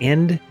going to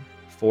end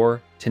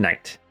for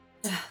tonight.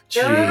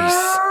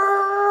 Jeez.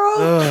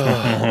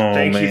 Oh,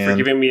 Thank you for man.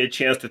 giving me a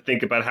chance to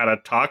think about how to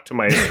talk to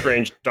my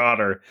estranged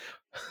daughter.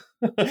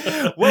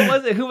 What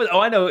was it? Who was?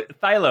 Oh, I know.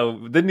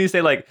 Thylo. Didn't he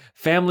say like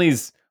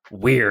family's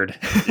weird?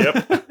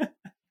 Yep.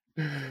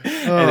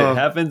 And it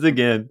happens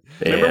again.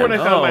 Remember when I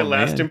found my Oh,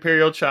 last man.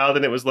 Imperial child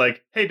and it was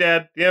like, hey,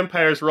 Dad, the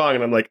Empire's wrong.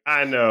 And I'm like,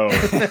 I know.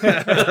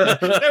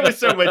 That was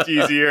so much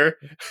easier.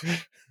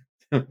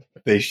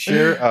 They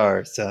sure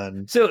are,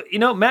 son. So,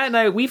 Matt and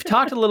I, we've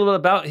talked a little bit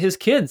about his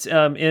kids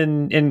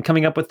in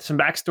coming up with some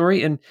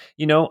backstory. And,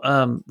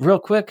 real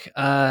quick,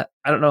 I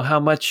don't know how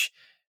much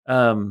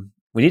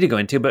we need to go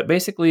into, but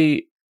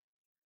basically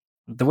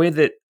the way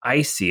that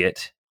I see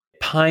it,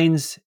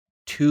 Pine's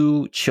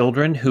two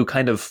children who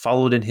kind of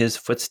followed in his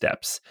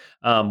footsteps,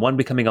 one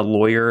becoming a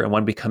lawyer and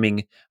one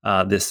becoming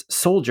this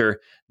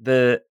soldier,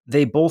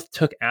 they both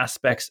took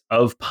aspects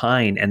of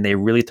Pine and they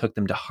really took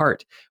them to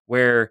heart,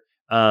 where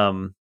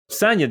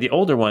Sanya, the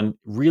older one,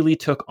 really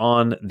took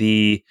on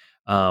the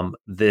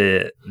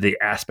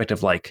aspect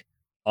of like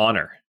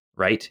honor,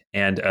 right?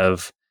 And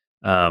of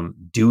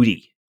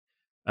duty.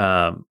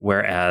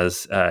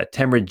 Whereas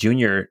Temrid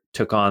Jr.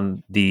 took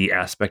on the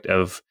aspect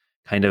of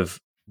kind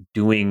of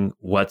doing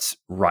what's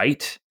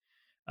right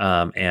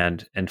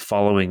and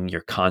following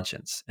your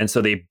conscience. And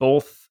so they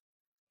both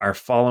are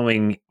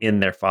following in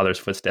their father's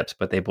footsteps,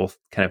 but they both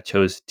kind of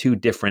chose two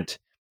different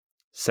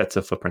sets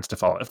of footprints to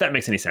follow, if that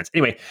makes any sense.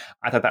 Anyway,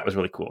 I thought that was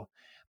really cool.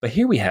 But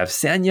here we have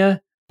Sanya,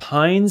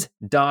 Pine's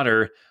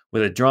daughter,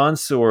 with a drawn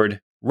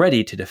sword,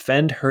 ready to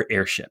defend her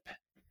airship.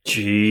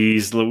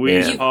 Jeez,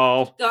 Louise Man.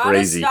 Hall. Gotta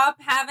Crazy. stop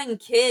having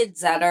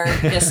kids that are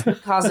just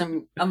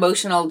causing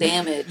emotional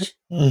damage.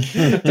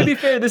 To be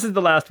fair, this is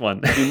the last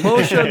one.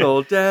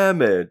 Emotional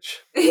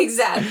damage.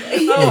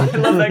 Exactly. Oh, I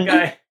love that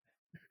guy.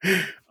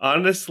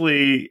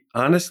 Honestly,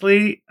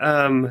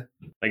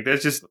 like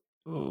that's just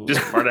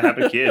part of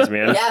having kids,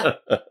 man.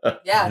 Yeah.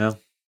 Yeah.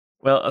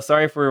 Well,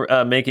 sorry for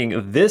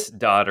making this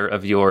daughter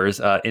of yours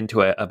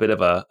into a bit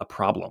of a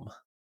problem.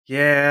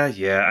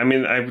 Yeah. I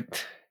mean,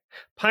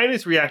 Pine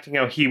is reacting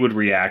how he would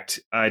react.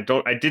 I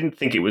didn't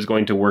think it was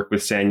going to work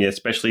with Sanya,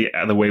 especially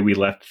the way we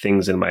left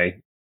things in my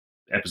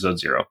episode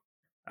 0.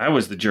 I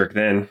was the jerk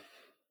then.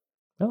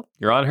 Well,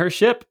 you're on her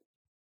ship.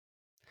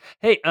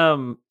 Hey,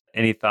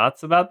 any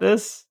thoughts about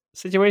this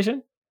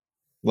situation?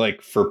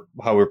 Like for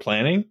how we're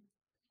planning?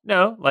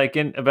 No, like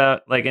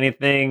about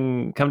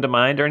anything come to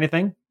mind or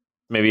anything?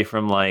 Maybe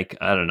from like,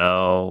 I don't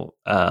know,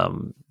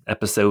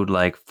 episode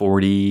like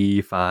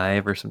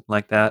 45 or something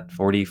like that,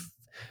 40,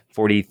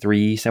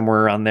 43,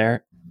 somewhere around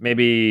there.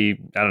 Maybe,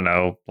 I don't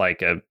know,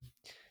 like a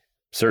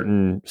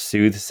certain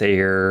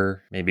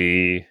soothsayer,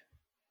 maybe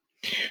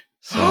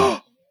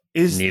some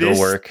Is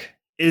needlework.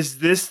 Is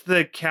this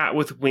the cat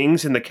with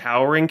wings and the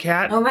cowering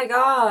cat? Oh my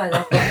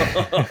god.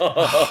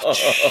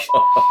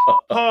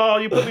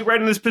 Paul, you put me right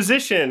in this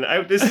position.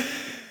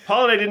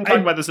 Paul and I didn't talk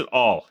about this at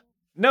all.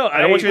 No,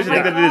 I don't want you guys to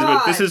think that it is,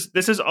 but God.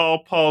 this is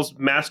all Paul's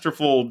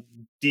masterful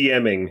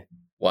DMing.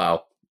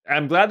 Wow.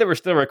 I'm glad that we're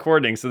still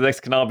recording, so this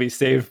can all be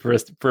saved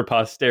for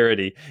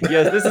posterity.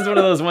 Yes, this is one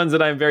of those ones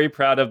that I'm very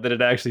proud of that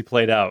it actually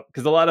played out,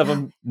 because a lot of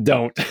them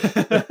don't. I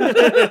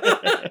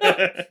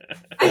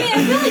mean,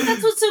 I feel like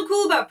that's what's so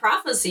cool about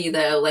prophecy,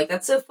 though. Like,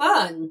 that's so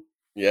fun.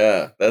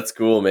 Yeah, that's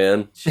cool,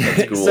 man.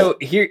 That's cool. So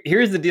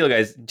here's the deal,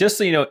 guys. Just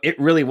so you know, it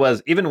really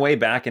was, even way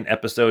back in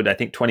episode, I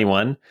think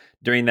 21,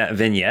 during that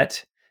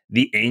vignette,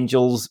 the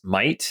Angel's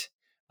Might,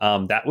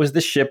 that was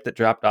the ship that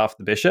dropped off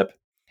the bishop.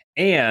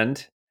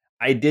 And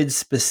I did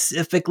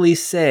specifically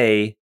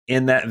say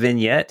in that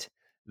vignette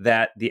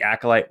that the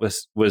acolyte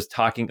was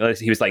talking.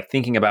 He was like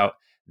thinking about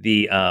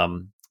the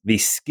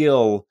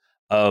skill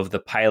of the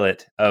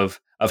pilot of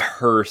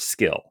her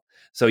skill.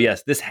 So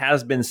yes, this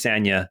has been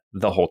Sanya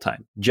the whole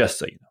time. Just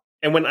so you know.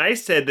 And when I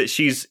said that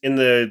she's in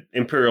the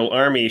Imperial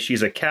Army,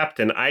 she's a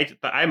captain,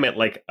 I meant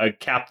like a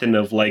captain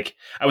of like,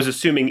 I was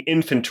assuming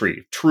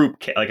infantry,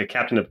 troop, like a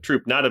captain of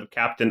troop, not a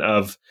captain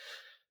of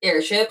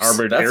Airships.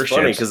 armored That's airships.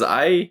 funny because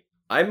I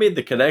made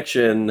the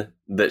connection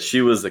that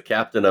she was the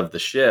captain of the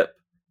ship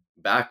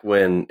back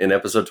when in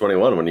episode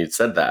 21 when you'd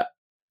said that.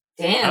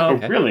 Damn. Oh,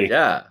 Okay. really?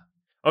 Yeah.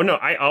 Oh no,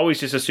 I always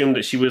just assumed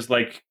that she was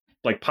like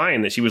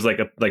Pine, that she was like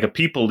a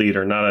people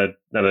leader, not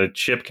a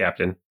ship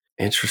captain.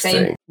 Interesting.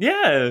 Same.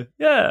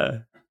 Yeah.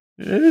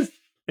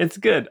 It's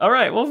good. All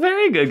right. Well,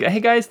 very good. Hey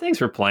guys, thanks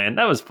for playing.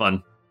 That was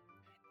fun.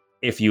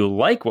 If you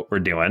like what we're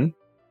doing,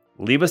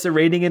 leave us a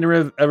rating and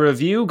a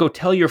review. Go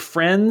tell your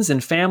friends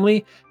and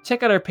family.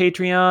 Check out our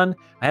Patreon.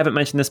 I haven't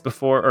mentioned this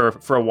before or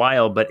for a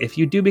while, but if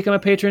you do become a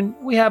patron,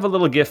 we have a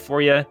little gift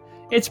for you.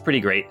 It's pretty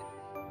great.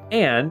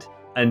 And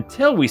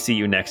until we see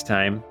you next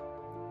time,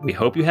 we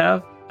hope you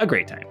have a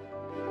great time.